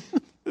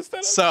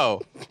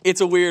 So,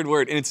 It's a weird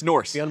word, and it's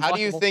Norse. how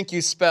do you think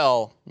you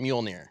spell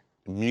Mjolnir?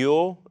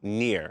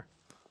 Mjolnir.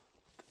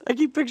 I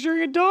keep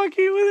picturing a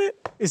donkey with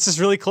it. It's just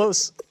really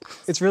close.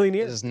 It's really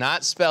near. It is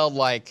not spelled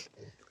like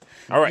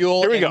All right,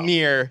 mule here we and go.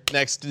 near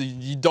next to,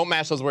 you don't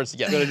match those words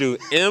together. I'm gonna do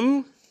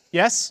M.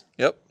 Yes?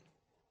 Yep.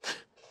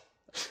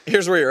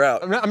 Here's where you're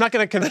out. I'm not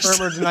going to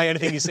confirm or deny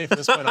anything you say from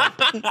this point on.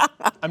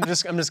 I'm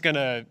just going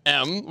to.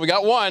 M. We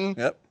got one.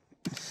 Yep.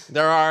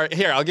 There are,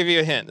 here, I'll give you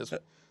a hint. There's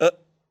No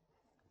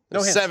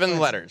hints. 7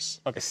 letters.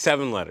 Okay,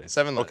 7 letters.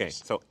 7 Okay,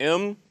 letters. so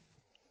M.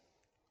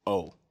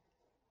 O.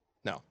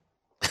 No.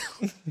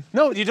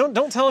 No, you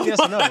don't tell him yes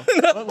or no. Let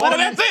Oh, him-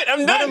 that's it.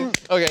 I'm done.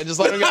 Okay, just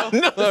let him go. Let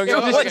him go.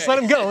 just, Okay. just let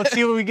him go. Let's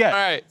see what we get. All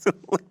right.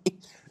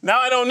 Now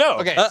I don't know.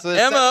 Okay, so there's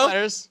 7 M.O.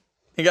 letters.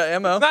 You got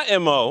M.O. It's not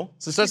M O.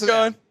 So it starts with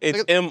going. M.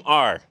 It's M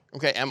R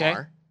Okay,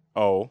 M-R.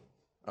 O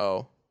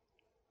O.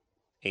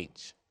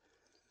 H.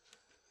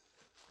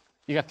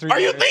 You got 3 Are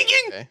you letters. thinking?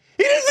 Okay.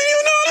 He doesn't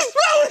even know how to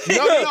spell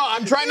it. No,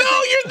 I'm trying to No,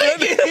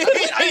 think. you're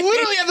thinking. I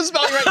literally have the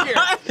spelling right here.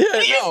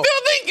 You're No.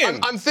 still thinking.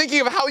 I'm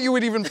thinking of how you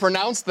would even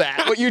pronounce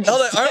that. What you just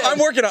Hold on, said. I'm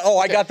working on. Oh,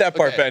 I got that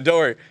part, okay. Ben. Don't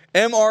worry.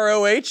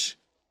 M-R-O-H.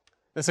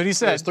 That's what he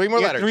said. There's 3 more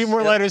You got letters. 3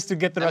 more Yep. letters to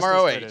get the rest of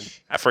the word in. MROH.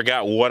 I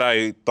forgot what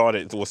I thought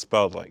it was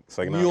spelled like.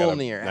 So like, now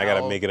Mjolnir. I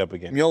gotta make it up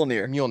again.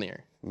 Mjolnir. Mjolnir.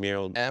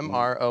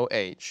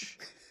 MROH.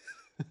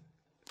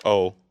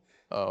 Oh,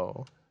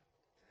 Oh.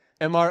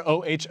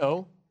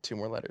 MROHO. 2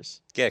 more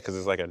letters. yeah, because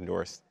it's like a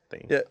Norse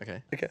thing. Yeah.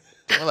 Okay. Okay.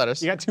 2 more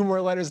letters. You got 2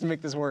 more letters to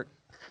make this work.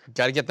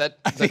 Gotta get that.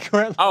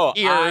 Oh,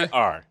 Ear.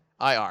 IR.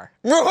 IR.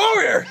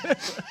 Mjolnir.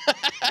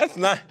 That's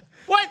not.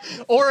 What?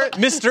 Or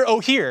Mr.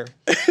 O'Here.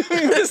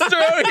 Mr.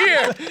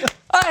 O'Here.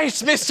 Hi,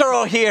 it's Mr.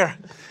 O'Here.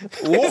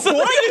 What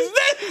is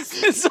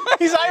this?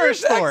 He's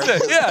Irish Thor.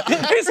 Yeah,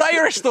 it's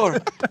Irish Thor.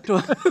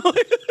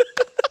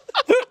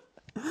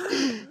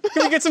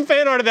 Can we get some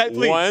fan art of that,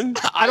 please? One.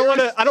 I don't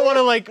want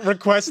to like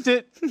request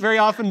it very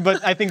often,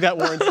 but I think that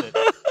warrants it.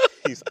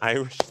 He's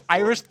Irish.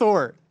 Irish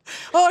Thor.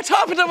 Oh,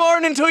 top of the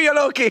morning to you,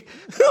 Loki.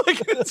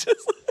 Like, it's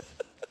just-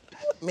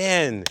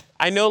 Man,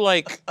 I know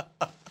like.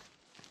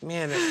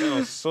 Man, that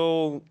sounds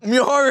so.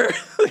 Mjolnir.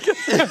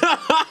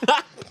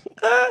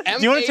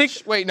 Do you want to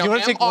take? Wait, no. Do you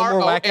want to take one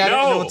more whack at it?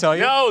 And then we'll tell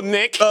you. No,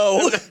 Nick.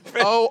 Oh,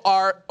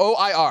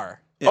 OIR.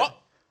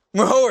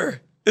 Mjolnir.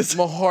 It's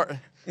Mahor.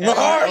 I'm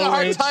having a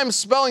hard Mjolnir. time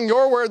spelling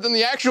your word than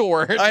the actual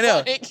word. I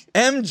know. Like-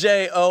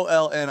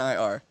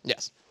 MJOLNIR.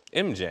 yes.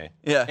 MJ.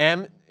 Yeah.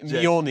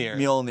 Mjolnir.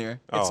 Mjolnir.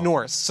 It's Oh.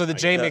 Norse, so the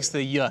J that. makes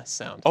the y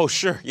sound. Oh,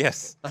 sure.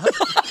 Yes.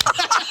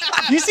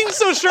 You seem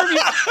so sure.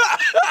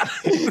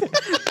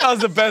 That was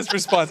the best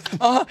response.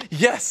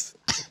 Yes.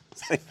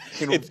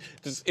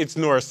 It's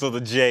Norse, so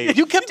the J.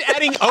 You kept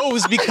adding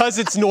O's because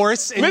it's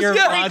Norse in your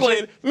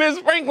project. Miss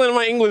Franklin in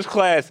my English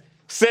class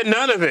said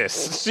none of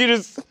this. She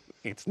just.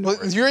 It's Well,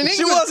 Norse. you're in She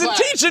English wasn't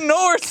class. teaching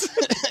Norse.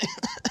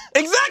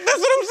 Exactly. That's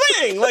what I'm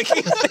saying. Like.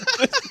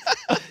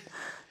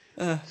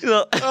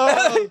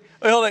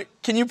 Wait, hold on.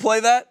 Can you play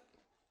that?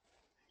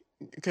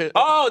 Okay.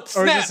 Oh,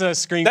 snap. just a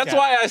screen That's cap.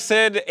 why I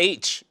said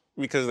H,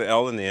 because the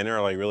L and the N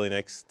are like really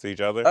next to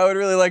each other. I would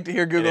really like to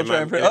hear And Google in try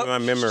my, and print. in my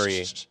memory,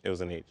 it was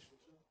an H.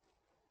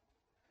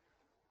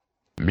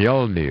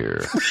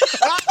 Mjolnir.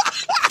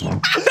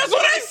 That's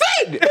what I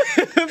said.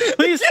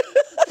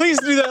 Please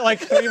do that like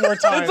 3 more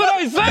times. That's what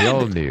I said.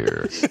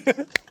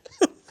 Mjolnir.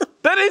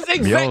 That is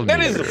exact.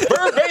 That is Mjolnir.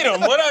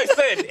 verbatim what I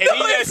said. And he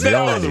guys said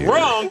I was Mjolnir.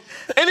 wrong.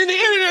 And then the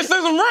internet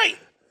says I'm right.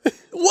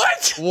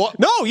 What?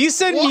 No, you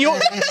said Mjolnir.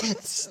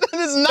 That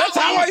is not That's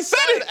how what I you said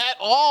it. at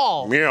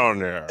all.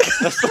 Mjolnir.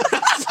 That's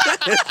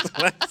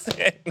what I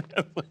said.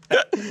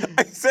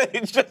 I said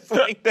it just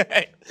like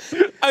that.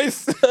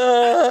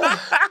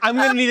 I'm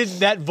gonna need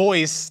that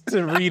voice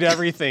to read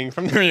everything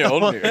from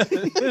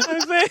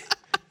the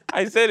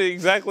I said it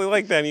exactly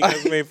like that, and you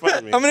guys made fun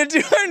of me. I'm gonna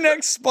do our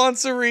next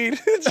sponsor read.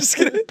 Just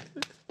gonna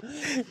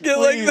get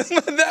like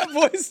that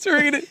voice to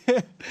read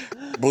it.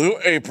 Blue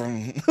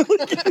Apron.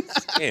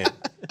 Man,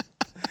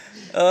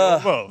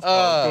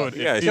 Good.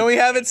 you guys, Can we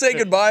have it say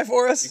goodbye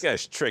for you us?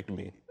 guys tricked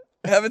me.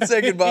 Have it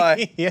say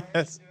goodbye.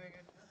 Yes.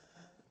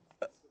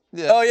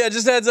 Oh yeah,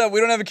 just heads up.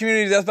 We don't have a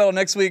community death battle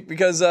next week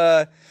because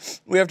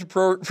we have to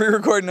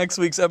pre-record next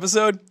week's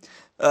episode.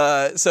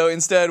 So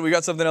instead, we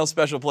got something else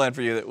special planned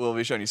for you that we'll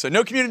be showing you. So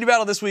no community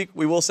battle this week.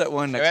 We will set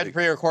one We next had to week.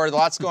 pre-record.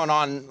 Lots going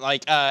on,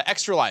 like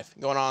Extra Life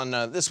going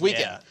on this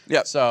weekend. Yeah.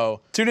 Yep. So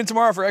Tune in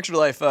tomorrow for Extra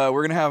Life.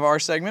 We're gonna have our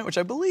segment, which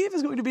I believe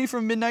is going to be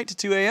from midnight to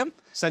 2 a.m.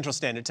 Central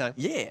Standard Time.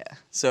 Yeah.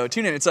 So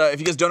tune in. It's if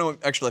you guys don't know what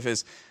Extra Life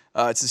is,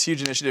 it's this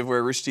huge initiative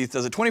where Rooster Teeth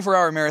does a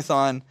 24-hour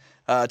marathon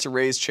to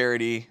raise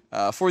charity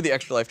for the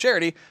Extra Life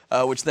charity,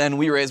 which then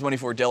we raise money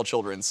for Dell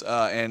Children's,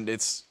 and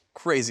it's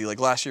crazy. Like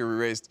last year,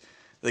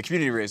 the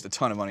community raised a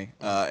ton of money,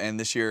 and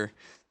this year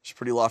there's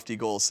pretty lofty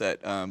goals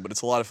set, but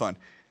it's a lot of fun.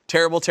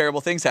 Terrible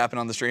things happen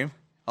on the stream,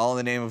 all in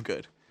the name of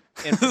good.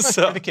 And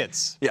for the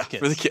kids. Yeah,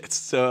 for the kids.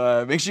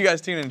 So make sure you guys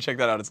tune in and check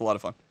that out. It's a lot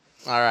of fun.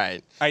 all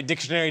right. All right,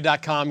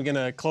 dictionary.com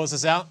gonna close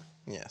us out.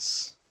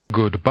 Yes.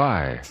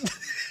 Goodbye.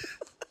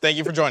 Thank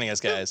you for joining us,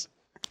 guys.